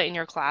data in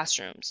your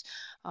classrooms.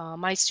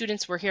 My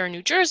students were here in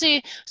New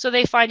Jersey, so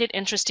they find it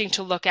interesting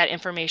to look at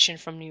information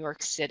from New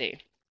York City.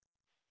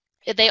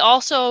 They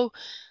also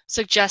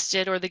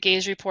suggested, or the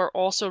GAZE report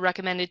also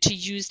recommended, to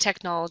use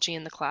technology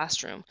in the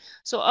classroom.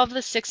 So of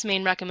the 6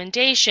 main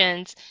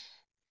recommendations,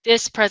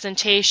 this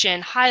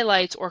presentation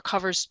highlights or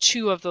covers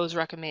 2 of those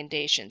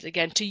recommendations.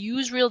 Again, to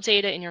use real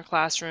data in your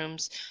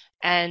classrooms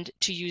and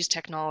to use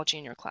technology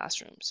in your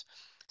classrooms.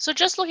 So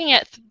just looking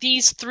at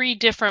these 3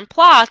 different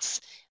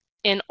plots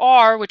in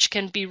R, which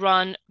can be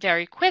run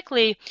very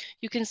quickly,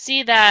 you can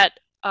see that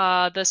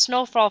the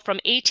snowfall from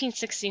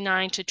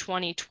 1869 to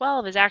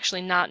 2012 is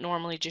actually not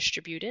normally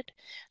distributed.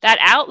 That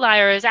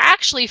outlier is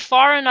actually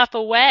far enough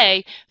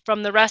away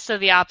from the rest of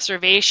the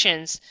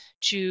observations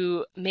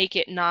to make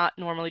it not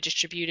normally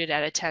distributed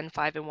at a 10,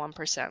 5, and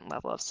 1%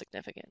 level of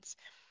significance.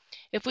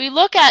 If we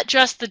look at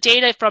just the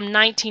data from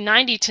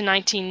 1990 to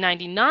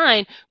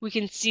 1999, we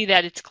can see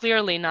that it's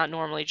clearly not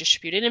normally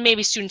distributed, and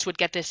maybe students would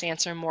get this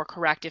answer more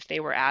correct if they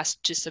were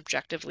asked to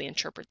subjectively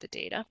interpret the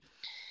data.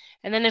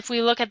 And then if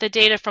we look at the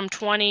data from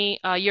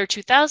year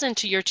 2000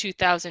 to year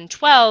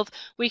 2012,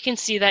 we can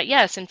see that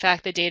yes, in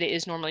fact, the data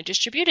is normally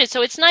distributed.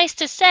 So it's nice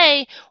to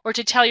say or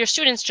to tell your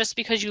students, just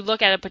because you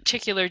look at a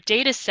particular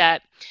data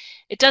set,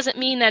 it doesn't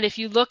mean that if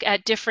you look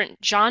at different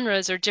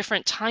genres or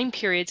different time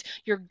periods,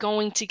 you're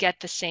going to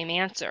get the same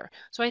answer.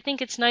 So I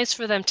think it's nice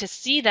for them to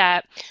see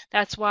that.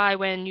 That's why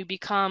when you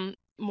become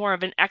more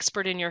of an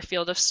expert in your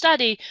field of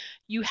study,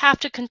 you have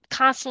to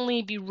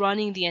constantly be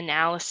running the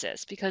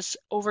analysis, because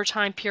over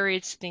time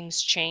periods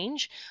things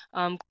change.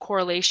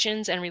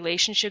 Correlations and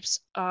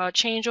relationships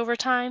change over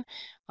time.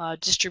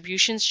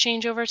 Distributions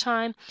change over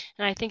time.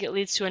 And I think it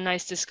leads to a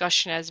nice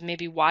discussion as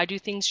maybe why do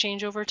things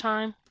change over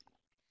time?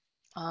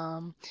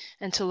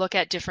 And to look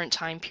at different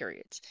time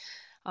periods.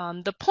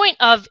 The point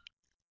of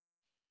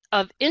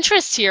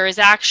interest here is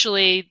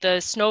actually the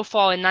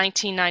snowfall in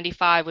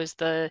 1995 was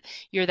the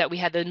year that we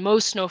had the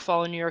most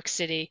snowfall in New York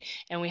City,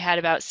 and we had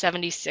about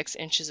 76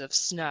 inches of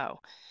snow.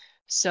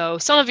 So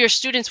some of your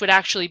students would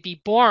actually be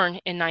born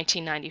in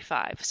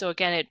 1995. So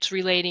again, it's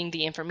relating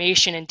the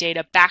information and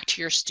data back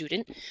to your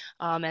student,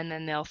 and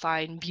then they'll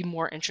be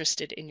more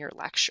interested in your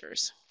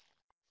lectures.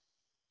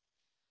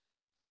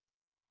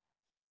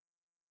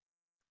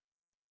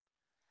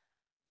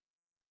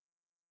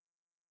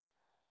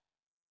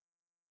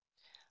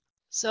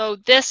 So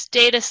this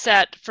data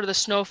set for the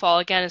snowfall,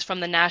 again, is from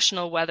the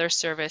National Weather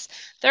Service.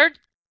 Their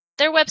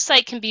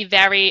website can be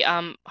very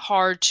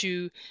hard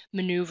to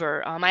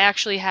maneuver. I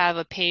actually have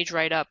a page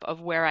write-up of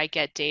where I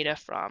get data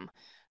from.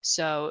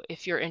 So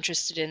if you're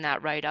interested in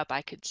that write-up,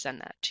 I could send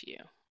that to you.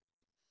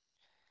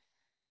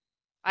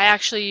 I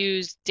actually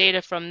use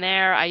data from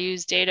there. I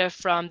use data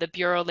from the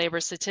Bureau of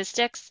Labor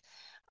Statistics.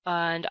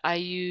 And I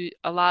use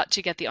a lot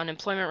to get the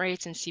unemployment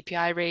rates and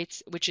CPI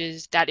rates,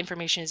 that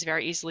information is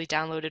very easily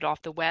downloaded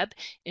off the web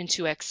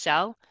into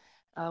Excel.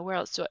 Where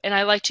else? And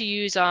I like to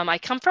use, I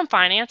come from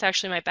finance.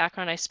 Actually, my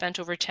background, I spent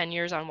over 10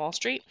 years on Wall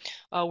Street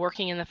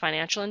working in the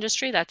financial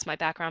industry. That's my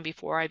background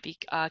before I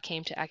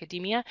came to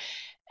academia.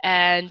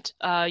 And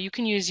you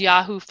can use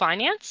Yahoo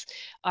Finance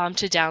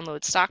to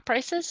download stock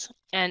prices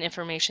and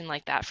information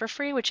like that for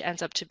free, which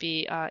ends up to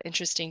be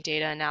interesting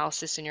data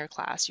analysis in your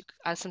class.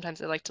 Sometimes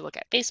I like to look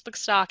at Facebook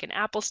stock and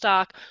Apple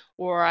stock,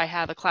 or I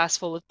have a class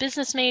full of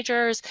business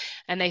majors,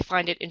 and they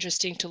find it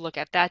interesting to look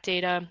at that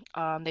data.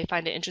 They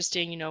find it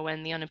interesting,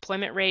 when the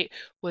unemployment rate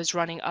was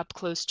running up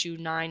close to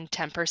 9,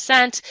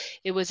 10%,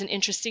 it was an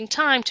interesting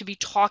time to be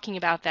talking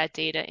about that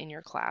data in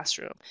your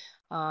classroom.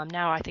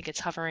 Now I think it's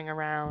hovering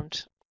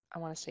around, I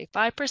want to say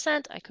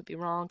 5%. I could be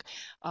wrong,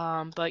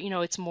 but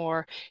it's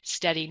more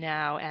steady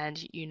now, and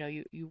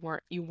you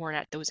weren't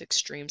at those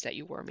extremes that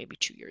you were maybe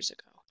 2 years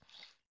ago.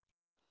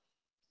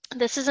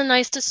 This is a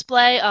nice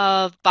display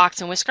of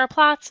box and whisker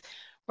plots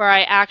where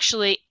I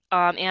actually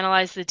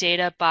analyze the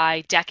data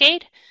by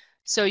decade.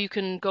 So you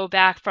can go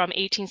back from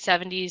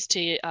 1870s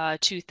to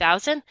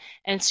 2000,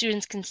 and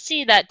students can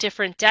see that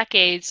different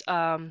decades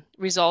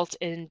result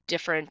in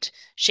different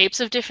shapes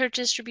of different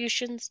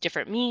distributions,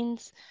 different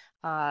means.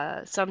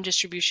 Some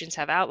distributions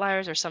have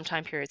outliers, or some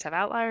time periods have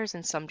outliers,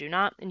 and some do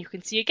not. And you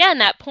can see again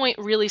that point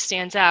really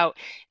stands out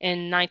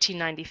in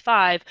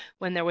 1995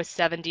 when there was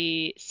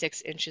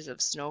 76 inches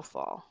of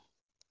snowfall.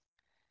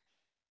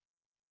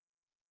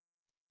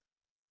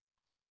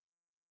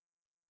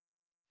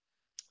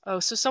 Oh,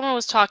 so someone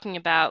was talking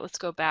about, let's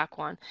go back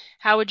one.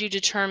 How would you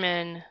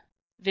determine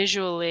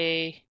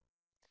visually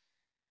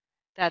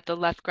that the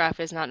left graph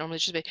is not normally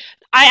distributed?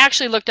 I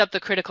actually looked up the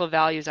critical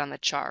values on the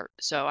chart.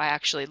 So I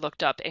actually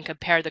looked up and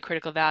compared the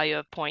critical value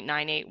of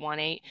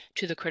 0.9818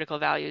 to the critical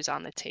values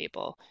on the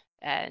table.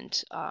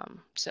 And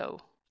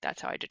so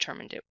that's how I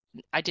determined it.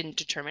 I didn't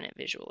determine it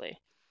visually.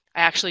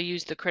 I actually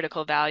used the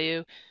critical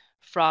value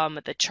from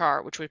the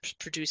chart, which was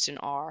produced in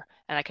R,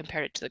 and I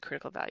compared it to the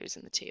critical values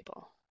in the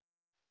table.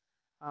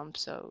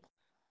 So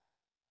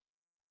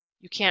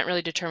you can't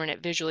really determine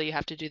it visually. You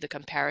have to do the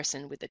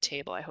comparison with the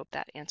table. I hope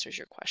that answers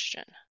your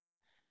question.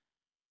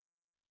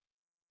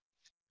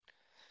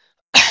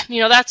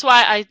 That's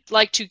why I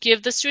like to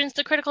give the students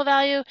the critical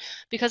value,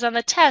 because on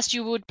the test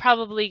you would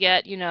probably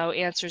get,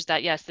 answers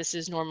that, yes, this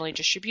is normally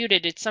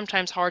distributed. It's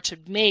sometimes hard to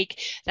make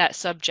that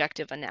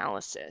subjective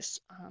analysis.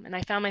 And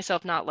I found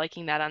myself not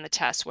liking that on the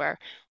test where,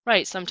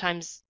 right,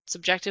 sometimes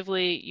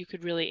subjectively you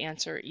could really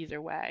answer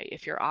either way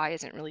if your eye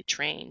isn't really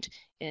trained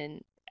in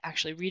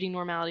actually reading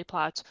normality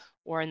plots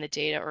or in the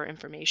data or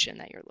information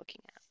that you're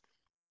looking at.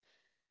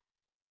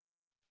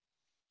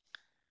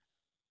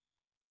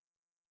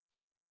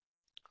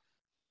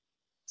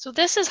 So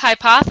this is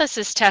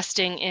hypothesis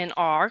testing in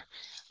R.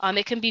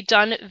 It can be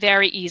done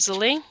very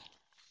easily.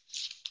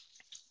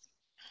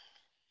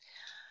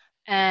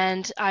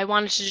 And I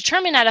wanted to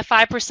determine at a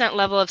 5%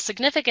 level of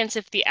significance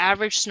if the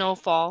average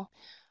snowfall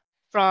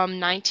from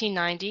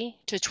 1990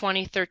 to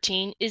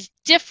 2013 is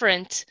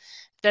different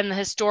than the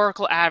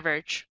historical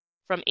average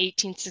from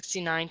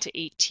 1869 to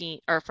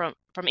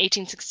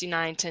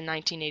 1869 to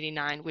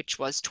 1989, which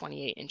was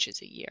 28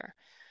 inches a year.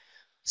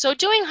 So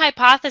doing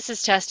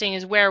hypothesis testing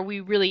is where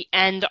we really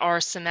end our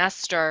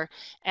semester,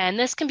 and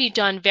this can be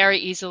done very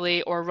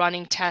easily, or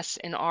running tests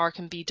in R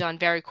can be done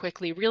very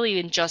quickly, really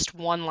in just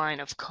one line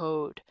of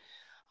code.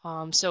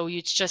 So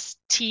it's just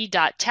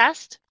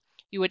t.test.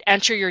 You would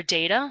enter your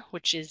data,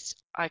 which is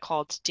I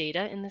called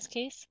data in this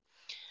case.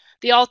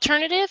 The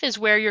alternative is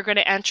where you're going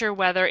to enter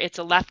whether it's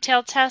a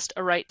left-tailed test,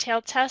 a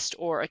right-tailed test,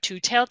 or a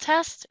two-tailed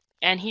test.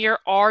 And here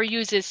R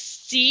uses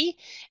C,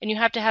 and you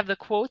have to have the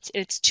quotes.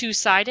 It's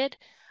two-sided.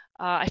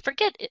 I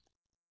forget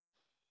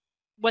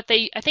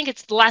I think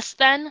it's less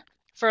than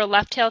for a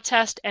left-tailed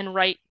test and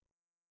right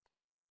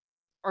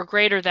or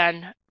greater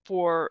than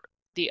for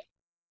the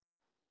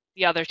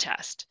other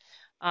test.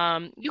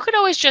 You could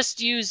always just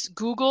use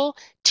Google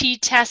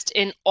t-test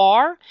in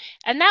R,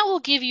 and that will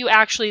give you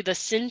actually the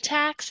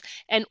syntax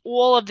and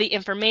all of the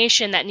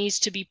information that needs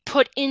to be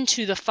put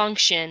into the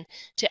function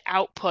to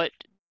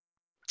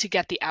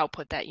get the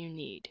output that you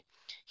need.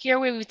 Here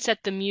we would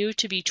set the mu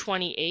to be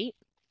 28,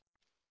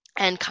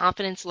 and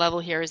confidence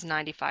level here is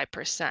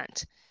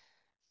 95%.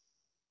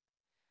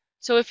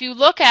 So if you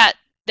look at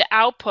the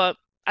output,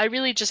 I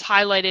really just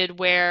highlighted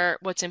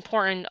what's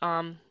important,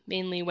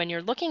 mainly when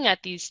you're looking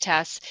at these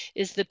tests,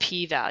 is the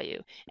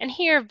p-value. And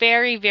here,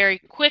 very, very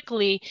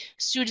quickly,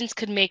 students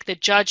could make the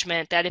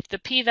judgment that if the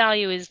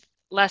p-value is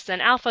less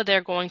than alpha,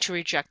 they're going to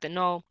reject the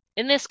null.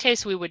 In this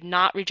case, we would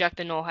not reject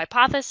the null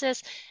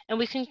hypothesis, and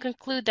we can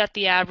conclude that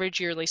the average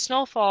yearly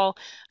snowfall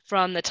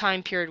from the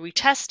time period we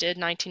tested,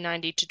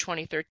 1990 to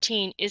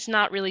 2013, is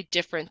not really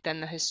different than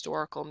the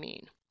historical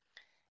mean.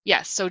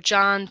 Yes, so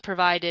John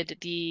provided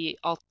the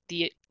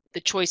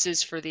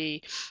choices for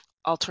the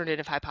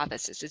alternative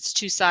hypothesis. It's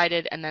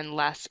two-sided and then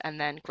less and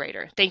then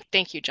greater.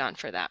 Thank you, John,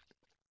 for that.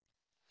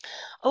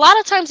 A lot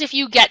of times if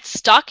you get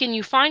stuck and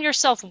you find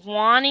yourself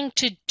wanting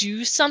to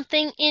do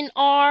something in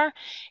R,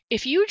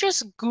 if you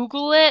just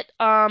Google it,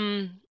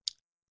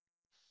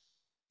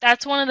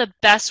 that's one of the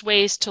best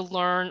ways to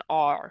learn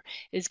R,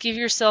 is give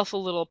yourself a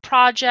little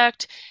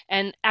project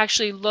and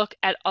actually look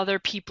at other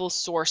people's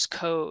source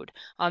code.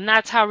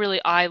 That's how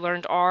really I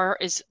learned R,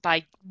 is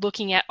by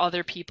looking at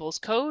other people's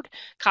code,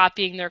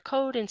 copying their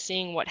code, and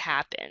seeing what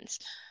happens.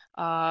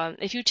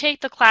 If you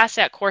take the class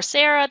at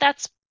Coursera,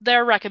 that's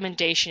their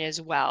recommendation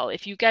as well.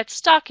 If you get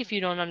stuck, if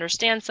you don't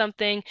understand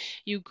something,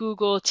 you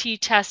Google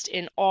t-test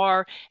in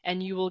R,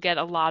 and you will get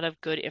a lot of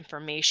good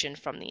information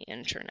from the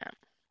internet.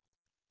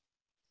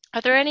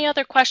 Are there any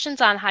other questions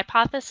on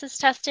hypothesis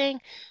testing?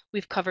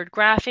 We've covered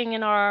graphing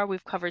in R,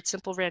 we've covered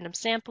simple random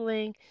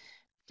sampling,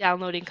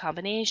 downloading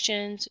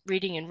combinations,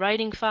 reading and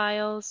writing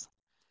files.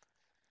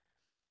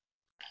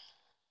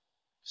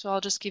 So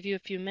I'll just give you a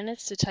few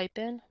minutes to type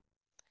in.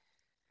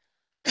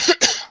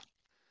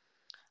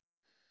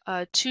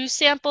 Two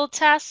sample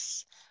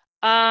tests.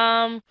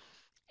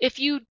 If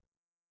you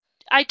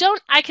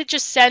I could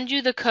just send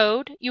you the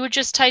code. You would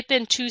just type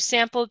in 2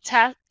 sample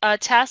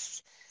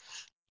tests,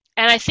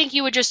 and I think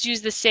you would just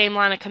use the same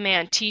line of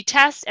command,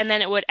 t-test, and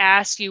then it would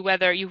ask you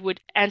whether you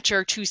would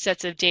enter 2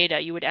 sets of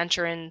data. You would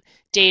enter in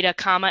data,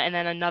 comma, and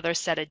then another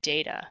set of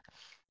data.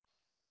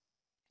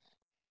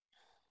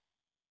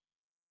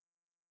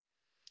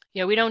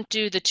 Yeah, we don't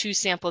do the 2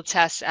 sample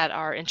tests at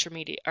our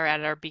intermediate or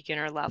at our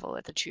beginner level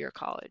at the 2-year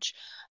college.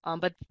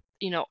 But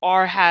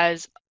R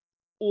has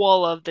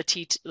all of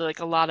the like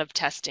a lot of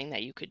testing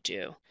that you could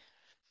do,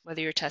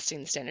 whether you're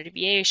testing the standard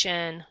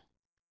deviation.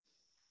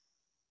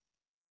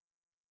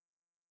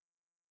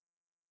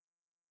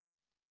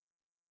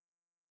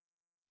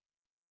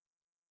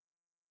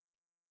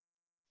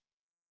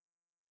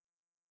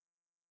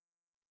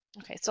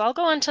 Okay, so I'll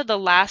go on to the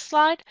last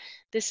slide.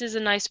 This is a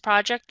nice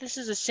project. This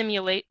is a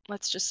simulate.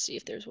 Let's just see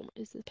if there's one.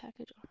 Is the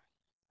package R?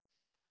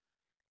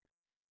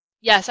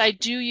 Yes, I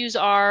do use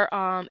R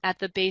at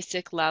the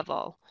basic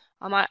level.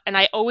 And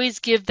I always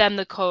give them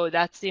the code.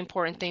 That's the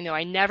important thing, though.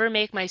 I never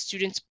make my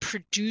students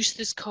produce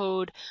this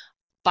code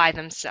by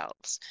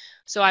themselves.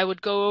 So I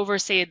would go over,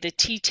 say, the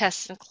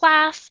t-tests in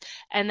class,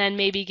 and then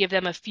maybe give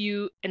them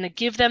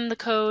give them the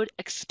code,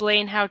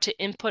 explain how to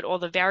input all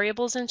the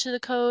variables into the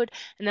code,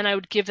 and then I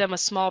would give them a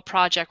small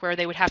project where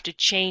they would have to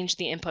change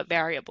the input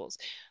variables.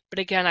 But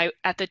again,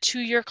 at the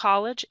 2-year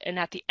college and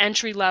at the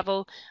entry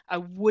level, I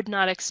would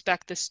not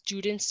expect the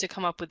students to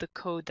come up with the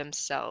code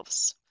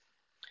themselves.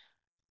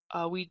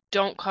 We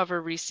don't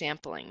cover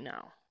resampling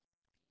now.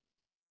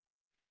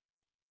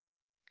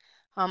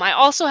 I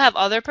also have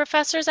other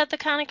professors at the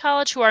county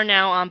college who are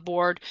now on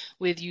board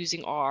with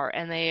using R,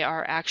 and they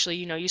are actually,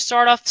 you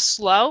start off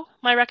slow.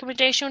 My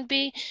recommendation would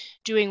be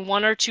doing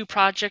 1 or 2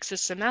 projects a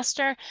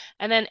semester,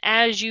 and then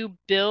as you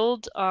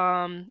build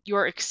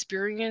your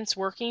experience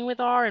working with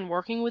R and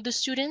working with the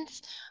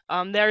students,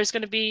 there is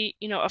going to be,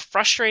 a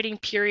frustrating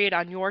period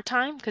on your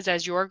time because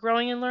as you're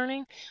growing and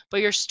learning,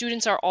 but your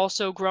students are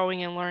also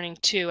growing and learning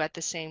too at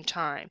the same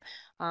time.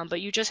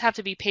 But you just have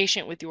to be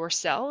patient with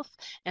yourself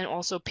and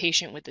also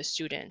patient with the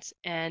students.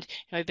 And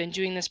I've been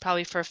doing this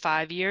probably for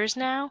 5 years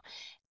now,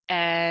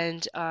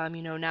 and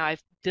now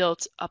I've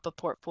built up a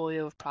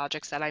portfolio of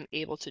projects that I'm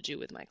able to do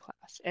with my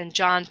class. And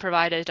John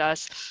provided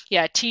us,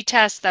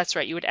 t-test, that's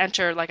right. You would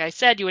enter, like I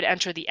said, you would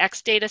enter the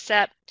X data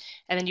set,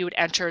 and then you would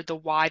enter the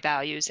Y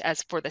values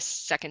as for the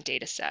second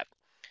data set.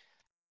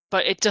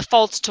 But it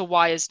defaults to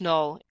Y as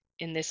null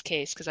in this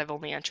case because I've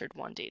only entered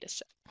 1 data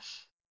set.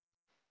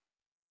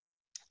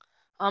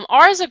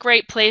 R is a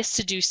great place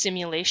to do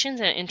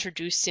simulations and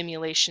introduce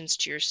simulations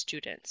to your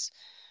students.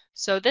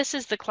 So this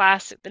is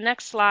the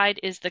next slide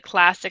is the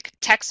classic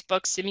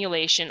textbook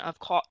simulation of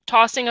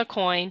tossing a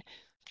coin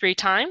 3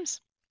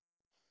 times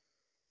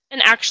and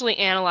actually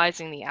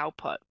analyzing the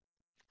output.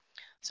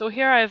 So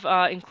here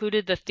I've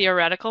included the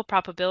theoretical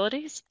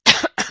probabilities,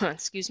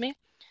 excuse me,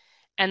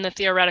 and the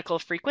theoretical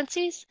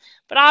frequencies.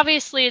 But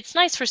obviously it's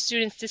nice for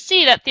students to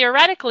see that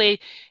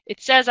theoretically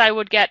it says I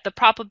would get the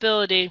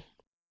probability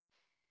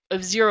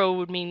of 0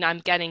 would mean I'm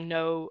getting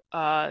no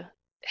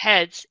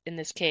heads in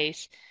this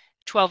case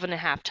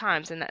 12.5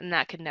 times, and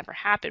that could never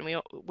happen.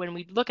 When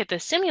we look at the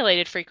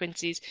simulated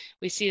frequencies,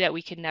 we see that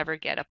we can never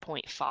get a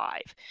 0.5.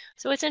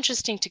 So it's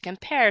interesting to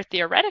compare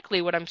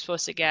theoretically what I'm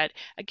supposed to get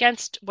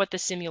against what the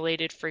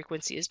simulated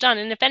frequency has done.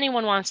 And if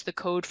anyone wants the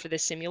code for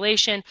this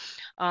simulation,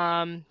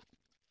 I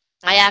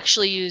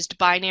actually used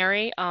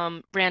binary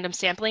random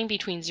sampling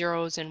between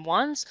zeros and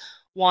ones.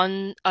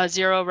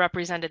 0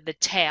 represented the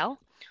tail.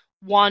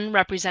 1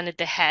 represented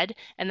the head,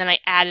 and then I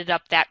added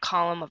up that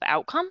column of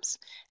outcomes,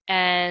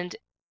 and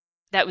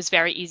that was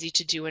very easy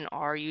to do in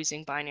R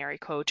using binary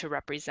code to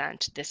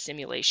represent this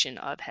simulation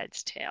of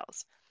heads,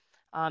 tails.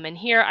 And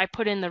here I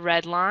put in the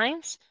red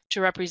lines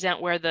to represent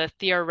where the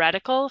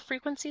theoretical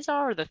frequencies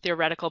are, or the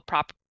theoretical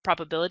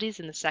probabilities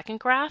in the second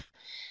graph.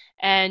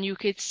 And you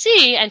could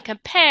see and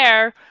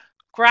compare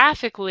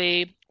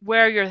graphically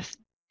where your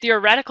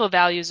theoretical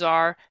values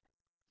are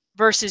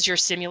versus your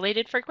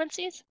simulated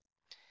frequencies.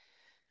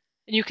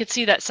 And you can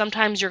see that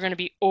sometimes you're going to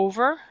be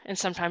over and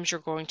sometimes you're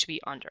going to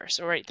be under.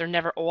 So right, they're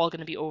never all going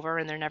to be over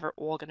and they're never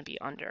all going to be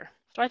under.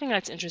 So I think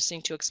that's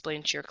interesting to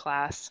explain to your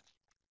class.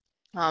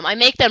 I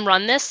make them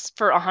run this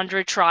for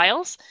 100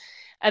 trials,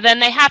 and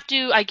then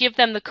I give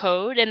them the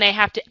code and they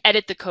have to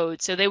edit the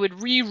code. So they would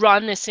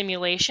rerun the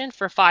simulation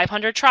for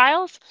 500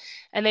 trials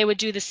and they would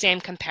do the same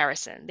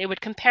comparison. They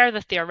would compare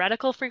the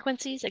theoretical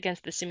frequencies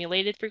against the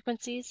simulated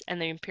frequencies and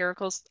the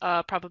empirical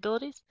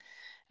probabilities.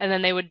 And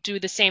then they would do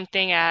the same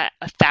thing at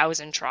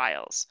 1,000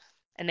 trials,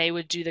 and they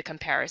would do the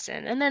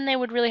comparison. And then they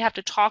would really have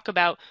to talk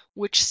about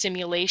which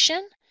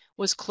simulation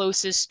was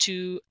closest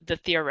to the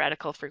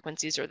theoretical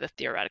frequencies or the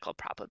theoretical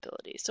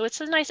probabilities. So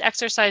it's a nice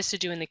exercise to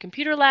do in the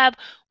computer lab,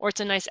 or it's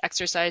a nice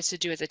exercise to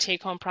do as a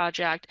take-home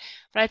project.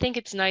 But I think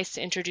it's nice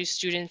to introduce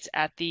students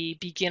at the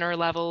beginner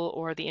level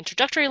or the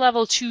introductory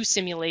level to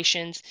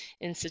simulations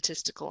in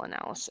statistical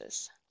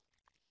analysis.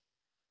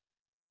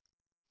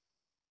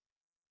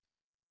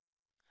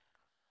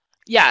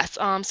 Yes,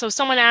 so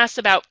someone asked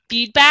about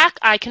feedback.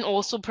 I can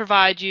also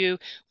provide you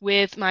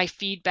with my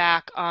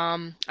feedback.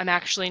 I'm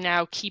actually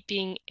now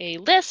keeping a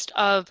list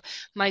of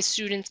my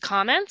students'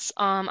 comments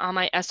on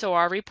my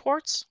SOR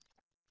reports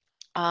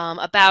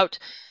about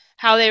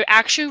how they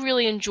actually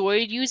really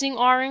enjoyed using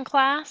R in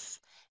class.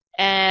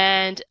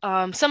 And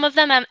some of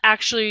them have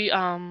actually,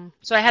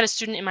 so I had a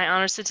student in my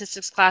honor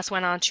statistics class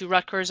went on to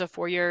Rutgers, a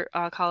four-year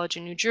college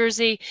in New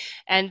Jersey,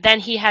 and then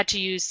he had to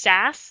use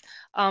SAS.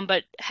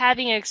 But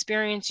having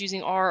experience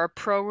using R or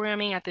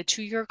programming at the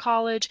two-year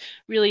college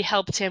really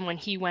helped him when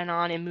he went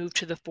on and moved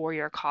to the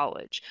four-year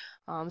college.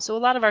 So a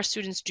lot of our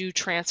students do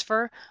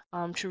transfer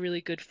to really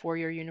good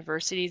four-year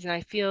universities, and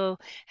I feel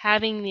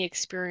having the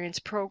experience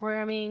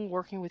programming,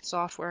 working with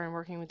software, and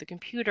working with the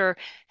computer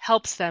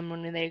helps them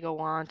when they go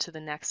on to the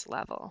next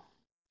level.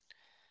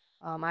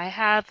 I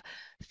have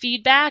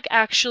feedback,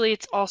 actually,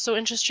 it's also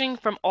interesting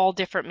from all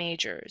different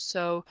majors.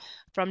 So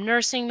from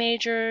nursing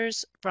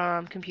majors,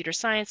 from computer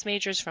science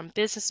majors, from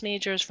business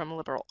majors, from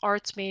liberal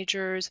arts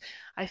majors.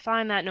 I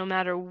find that no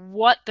matter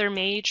what their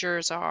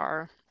majors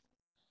are,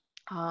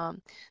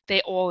 they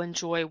all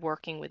enjoy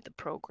working with the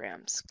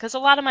programs. Because a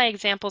lot of my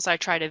examples I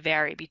try to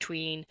vary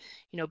between,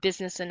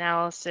 business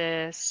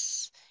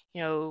analysis,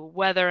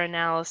 weather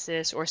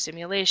analysis or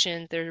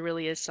simulation. There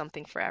really is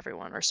something for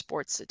everyone, or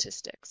sports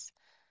statistics.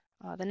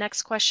 The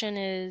next question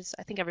is,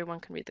 I think everyone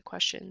can read the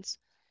questions.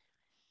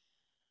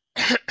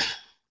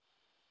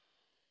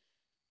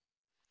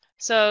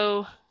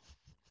 So,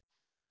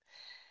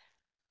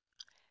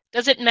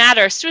 does it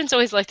matter? Students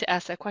always like to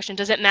ask that question.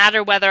 Does it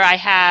matter whether I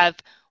have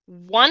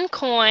one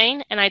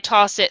coin and I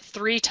toss it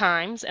 3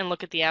 times and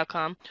look at the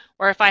outcome,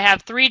 or if I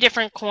have 3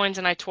 different coins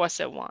and I toss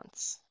it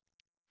once?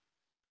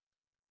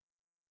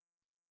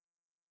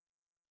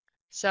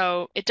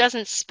 So it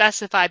doesn't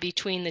specify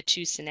between the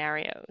two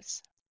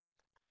scenarios.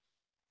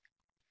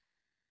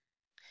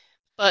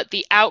 But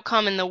the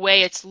outcome and the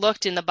way it's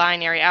looked in the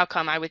binary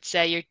outcome, I would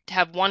say you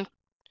have one,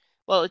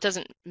 well, it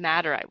doesn't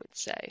matter, I would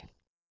say,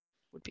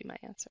 would be my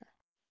answer.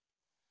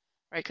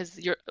 Right? Because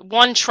your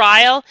one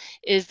trial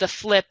is the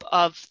flip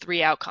of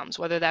 3 outcomes,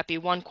 whether that be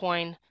one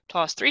coin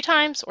tossed 3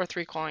 times or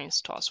 3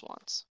 coins tossed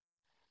once.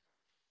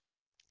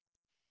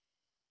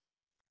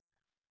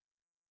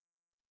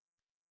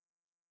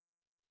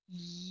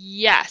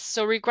 Yes,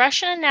 so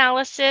regression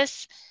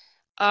analysis,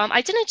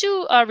 I didn't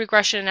do a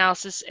regression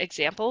analysis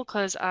example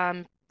because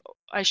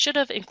I should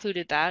have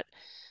included that.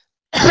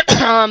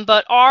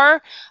 But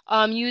R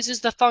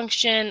uses the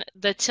function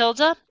the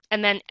tilde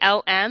and then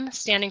LM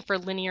standing for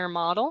linear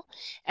model,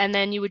 and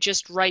then you would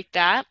just write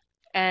that,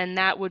 and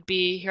that would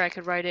be, here I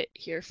could write it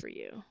here for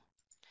you.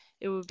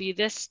 It would be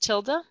this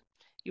tilde,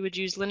 you would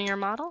use linear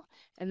model,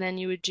 and then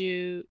you would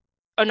do,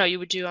 oh no, you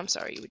would do, I'm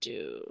sorry, you would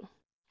do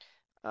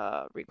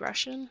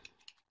regression,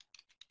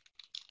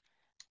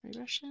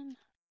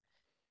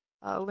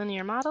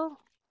 linear model,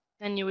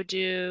 then you would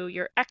do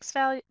your X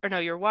value, or no,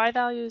 your Y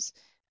values,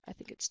 I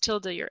think it's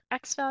tilde your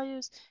X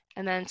values,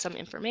 and then some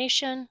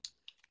information.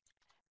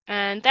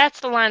 And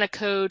that's the line of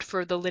code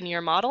for the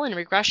linear model in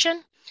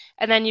regression.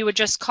 And then you would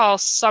just call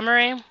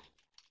summary,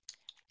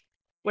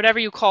 whatever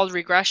you called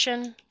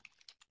regression,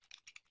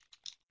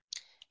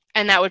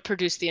 and that would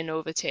produce the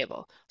ANOVA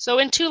table. So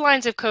in 2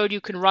 lines of code,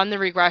 you can run the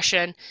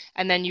regression,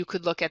 and then you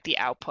could look at the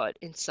output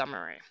in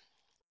summary.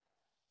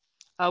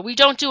 We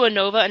don't do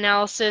ANOVA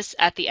analysis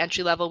at the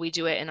entry level. We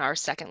do it in our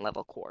second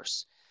level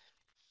course.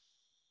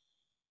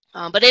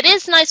 But it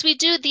is nice, we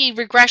do the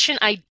regression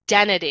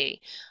identity.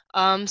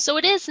 So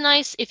it is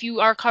nice if you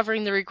are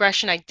covering the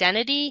regression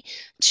identity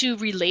to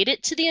relate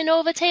it to the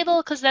ANOVA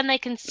table, because then they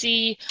can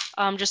see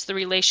just the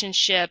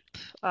relationship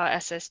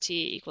SST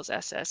equals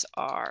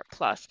SSR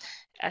plus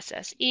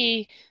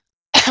SSE,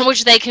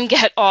 which they can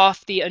get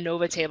off the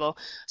ANOVA table.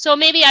 So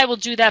maybe I will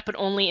do that, but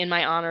only in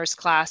my honors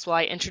class while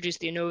I introduce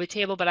the ANOVA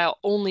table, but I'll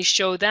only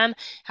show them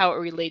how it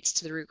relates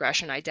to the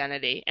regression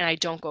identity. And I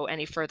don't go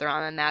any further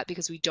on than that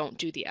because we don't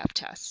do the F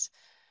tests.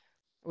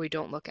 We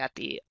don't look at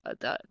the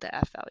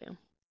F value.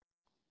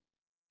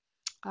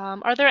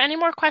 Are there any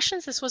more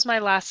questions? This was my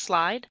last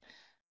slide.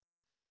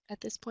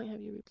 At this point,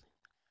 have you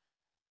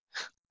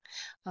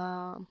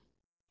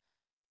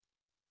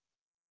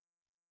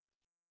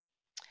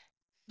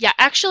Yeah,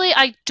 actually,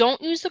 I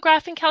don't use the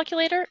graphing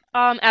calculator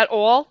at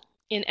all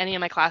in any of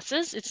my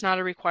classes. It's not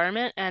a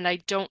requirement, and I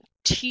don't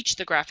teach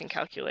the graphing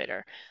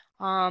calculator.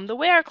 The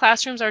way our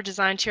classrooms are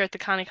designed here at the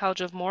County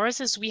College of Morris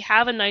is we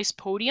have a nice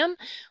podium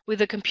with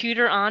a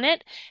computer on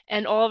it,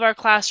 and all of our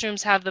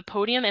classrooms have the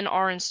podium and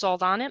R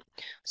installed on it.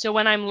 So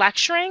when I'm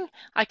lecturing,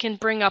 I can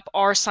bring up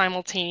R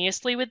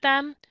simultaneously with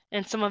them,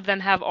 and some of them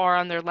have R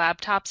on their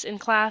laptops in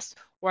class,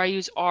 or I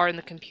use R in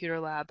the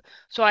computer lab.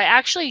 So I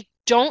actually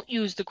don't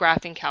use the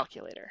graphing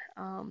calculator.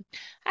 I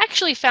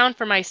actually found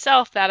for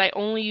myself that I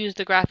only used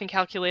the graphing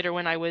calculator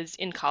when I was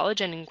in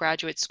college and in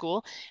graduate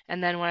school.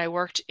 And then when I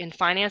worked in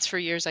finance for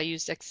years, I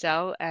used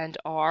Excel and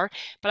R,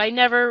 but I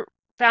never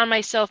found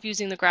myself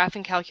using the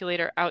graphing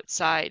calculator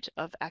outside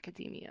of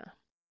academia.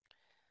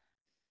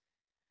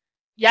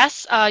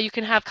 Yes, you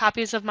can have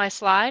copies of my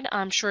slide.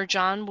 I'm sure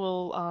John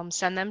will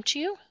send them to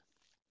you.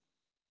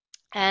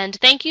 And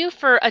thank you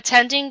for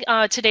attending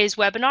today's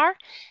webinar.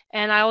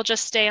 And I will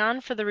just stay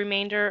on for the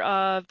remainder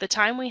of the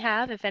time we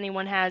have if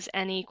anyone has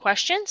any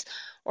questions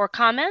or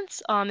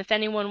comments. If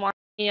anyone wants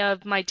any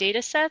of my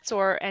data sets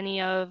or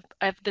any of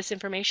this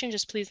information,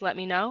 just please let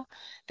me know.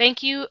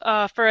 Thank you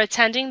for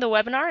attending the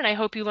webinar, and I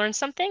hope you learned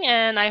something,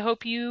 and I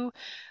hope you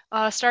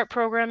start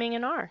programming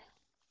in R.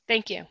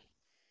 Thank you.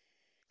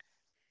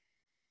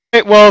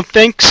 Right, well,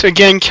 thanks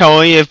again,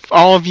 Kelly. If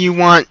all of you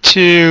want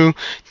to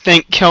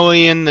thank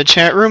Kelly in the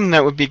chat room,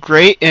 that would be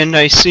great. And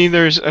I see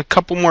there's a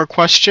couple more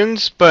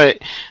questions, but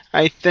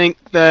I think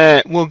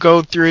that we'll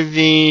go through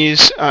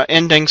these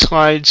ending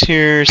slides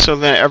here so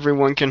that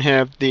everyone can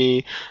have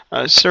the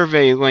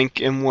survey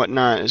link and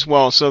whatnot as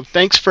well. So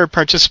thanks for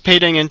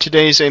participating in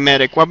today's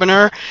AMATIC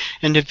webinar.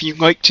 And if you'd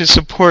like to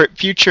support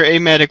future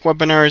AMATIC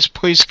webinars,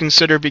 please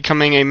consider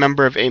becoming a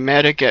member of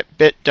AMATIC at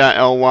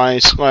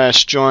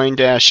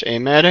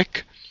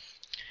bit.ly/join-AMATIC.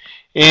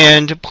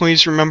 And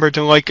please remember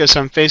to like us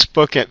on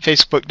Facebook at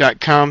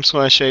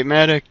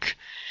facebook.com/AMATIC.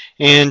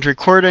 And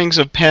recordings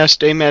of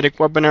past AMATIC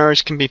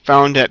webinars can be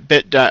found at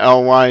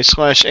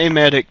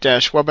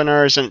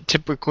bit.ly/AMATIC-webinars, and it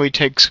typically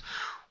takes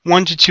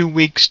 1 to 2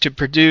 weeks to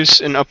produce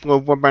and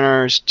upload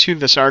webinars to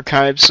this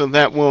archive, so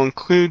that will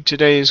include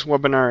today's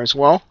webinar as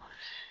well.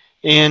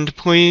 And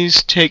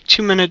please take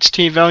 2 minutes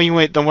to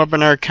evaluate the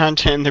webinar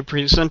content in the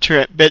presenter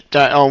at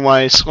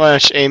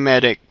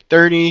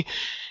bit.ly/AMATIC30.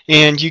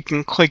 And you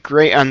can click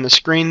right on the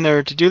screen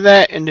there to do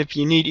that. And if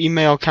you need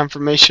email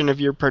confirmation of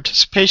your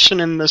participation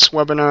in this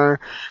webinar,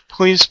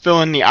 please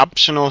fill in the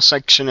optional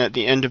section at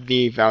the end of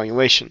the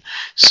evaluation.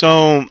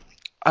 So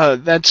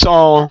that's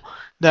all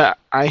that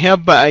I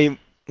have, but I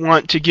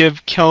want to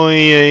give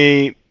Kelly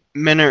a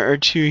minute or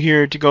two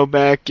here to go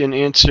back and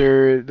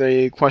answer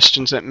the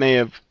questions that may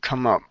have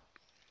come up.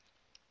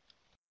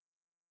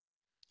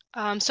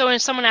 So when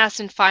someone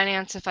asked in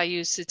finance if I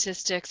use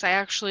statistics, I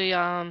actually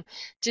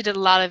did a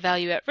lot of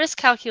value at risk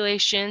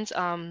calculations,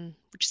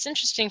 which is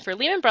interesting for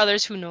Lehman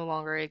Brothers, who no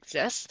longer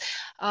exists.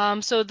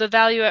 So the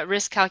value at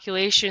risk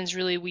calculations,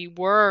 really, we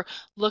were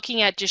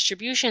looking at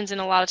distributions,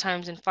 and a lot of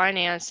times in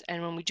finance,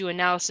 and when we do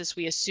analysis,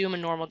 we assume a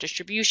normal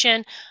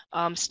distribution.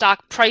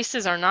 Stock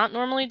prices are not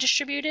normally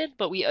distributed,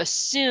 but we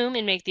assume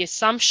and make the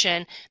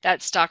assumption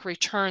that stock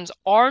returns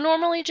are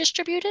normally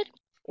distributed.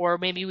 Or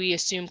maybe we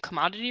assume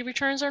commodity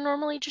returns are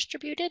normally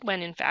distributed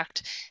when in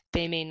fact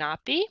they may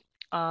not be.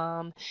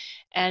 And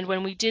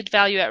when we did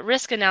value at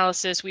risk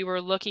analysis, we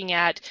were looking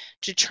at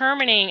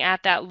determining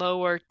at that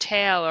lower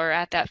tail, or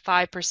at that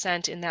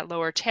 5% in that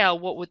lower tail,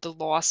 what would the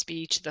loss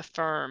be to the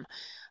firm.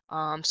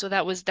 So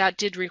that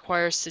did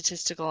require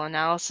statistical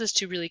analysis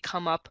to really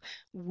come up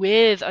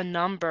with a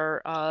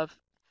number of,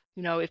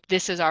 if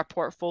this is our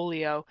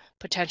portfolio,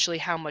 potentially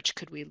how much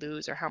could we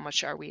lose, or how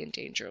much are we in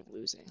danger of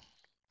losing.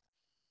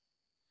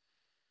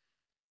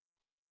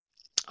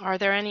 Are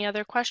there any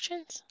other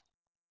questions?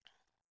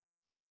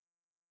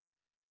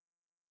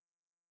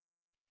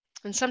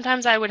 And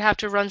sometimes I would have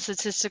to run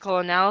statistical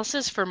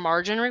analysis for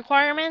margin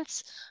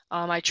requirements.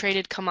 I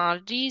traded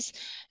commodities,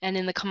 and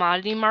in the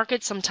commodity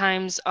market,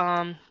 sometimes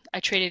I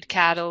traded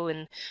cattle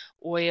and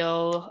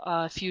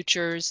oil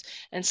futures,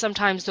 and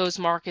sometimes those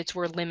markets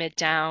were limit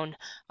down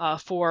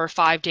 4 or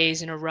 5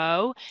 days in a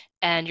row,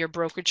 and your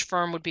brokerage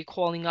firm would be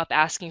calling up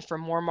asking for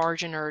more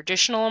margin or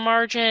additional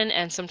margin.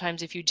 And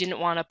sometimes if you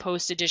didn't want to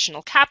post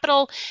additional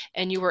capital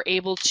and you were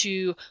able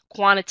to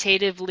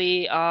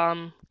quantitatively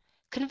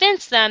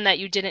convince them that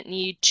you didn't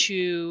need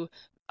to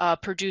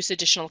produce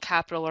additional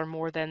capital or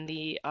more than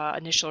the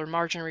initial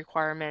margin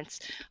requirements,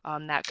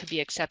 that could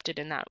be accepted,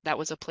 and that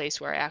was a place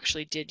where I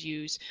actually did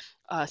use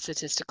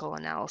statistical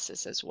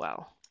analysis as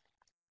well.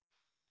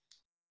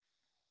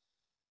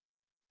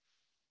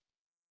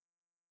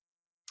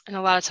 And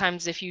a lot of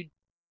times if you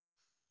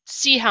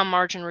see how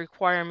margin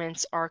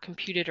requirements are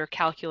computed or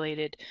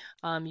calculated,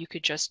 you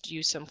could just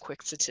use some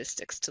quick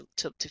statistics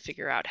to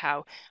figure out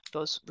how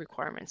those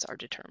requirements are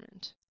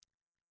determined.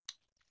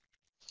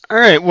 All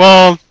right,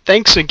 well,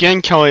 thanks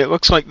again, Kelly. It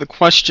looks like the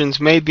questions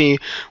may be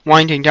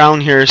winding down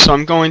here, so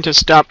I'm going to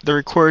stop the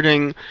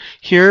recording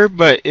here,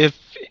 but if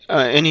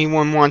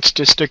anyone wants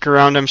to stick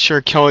around, I'm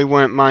sure Kelly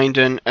wouldn't mind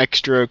an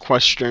extra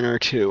question or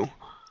two.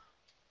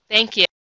 Thank you.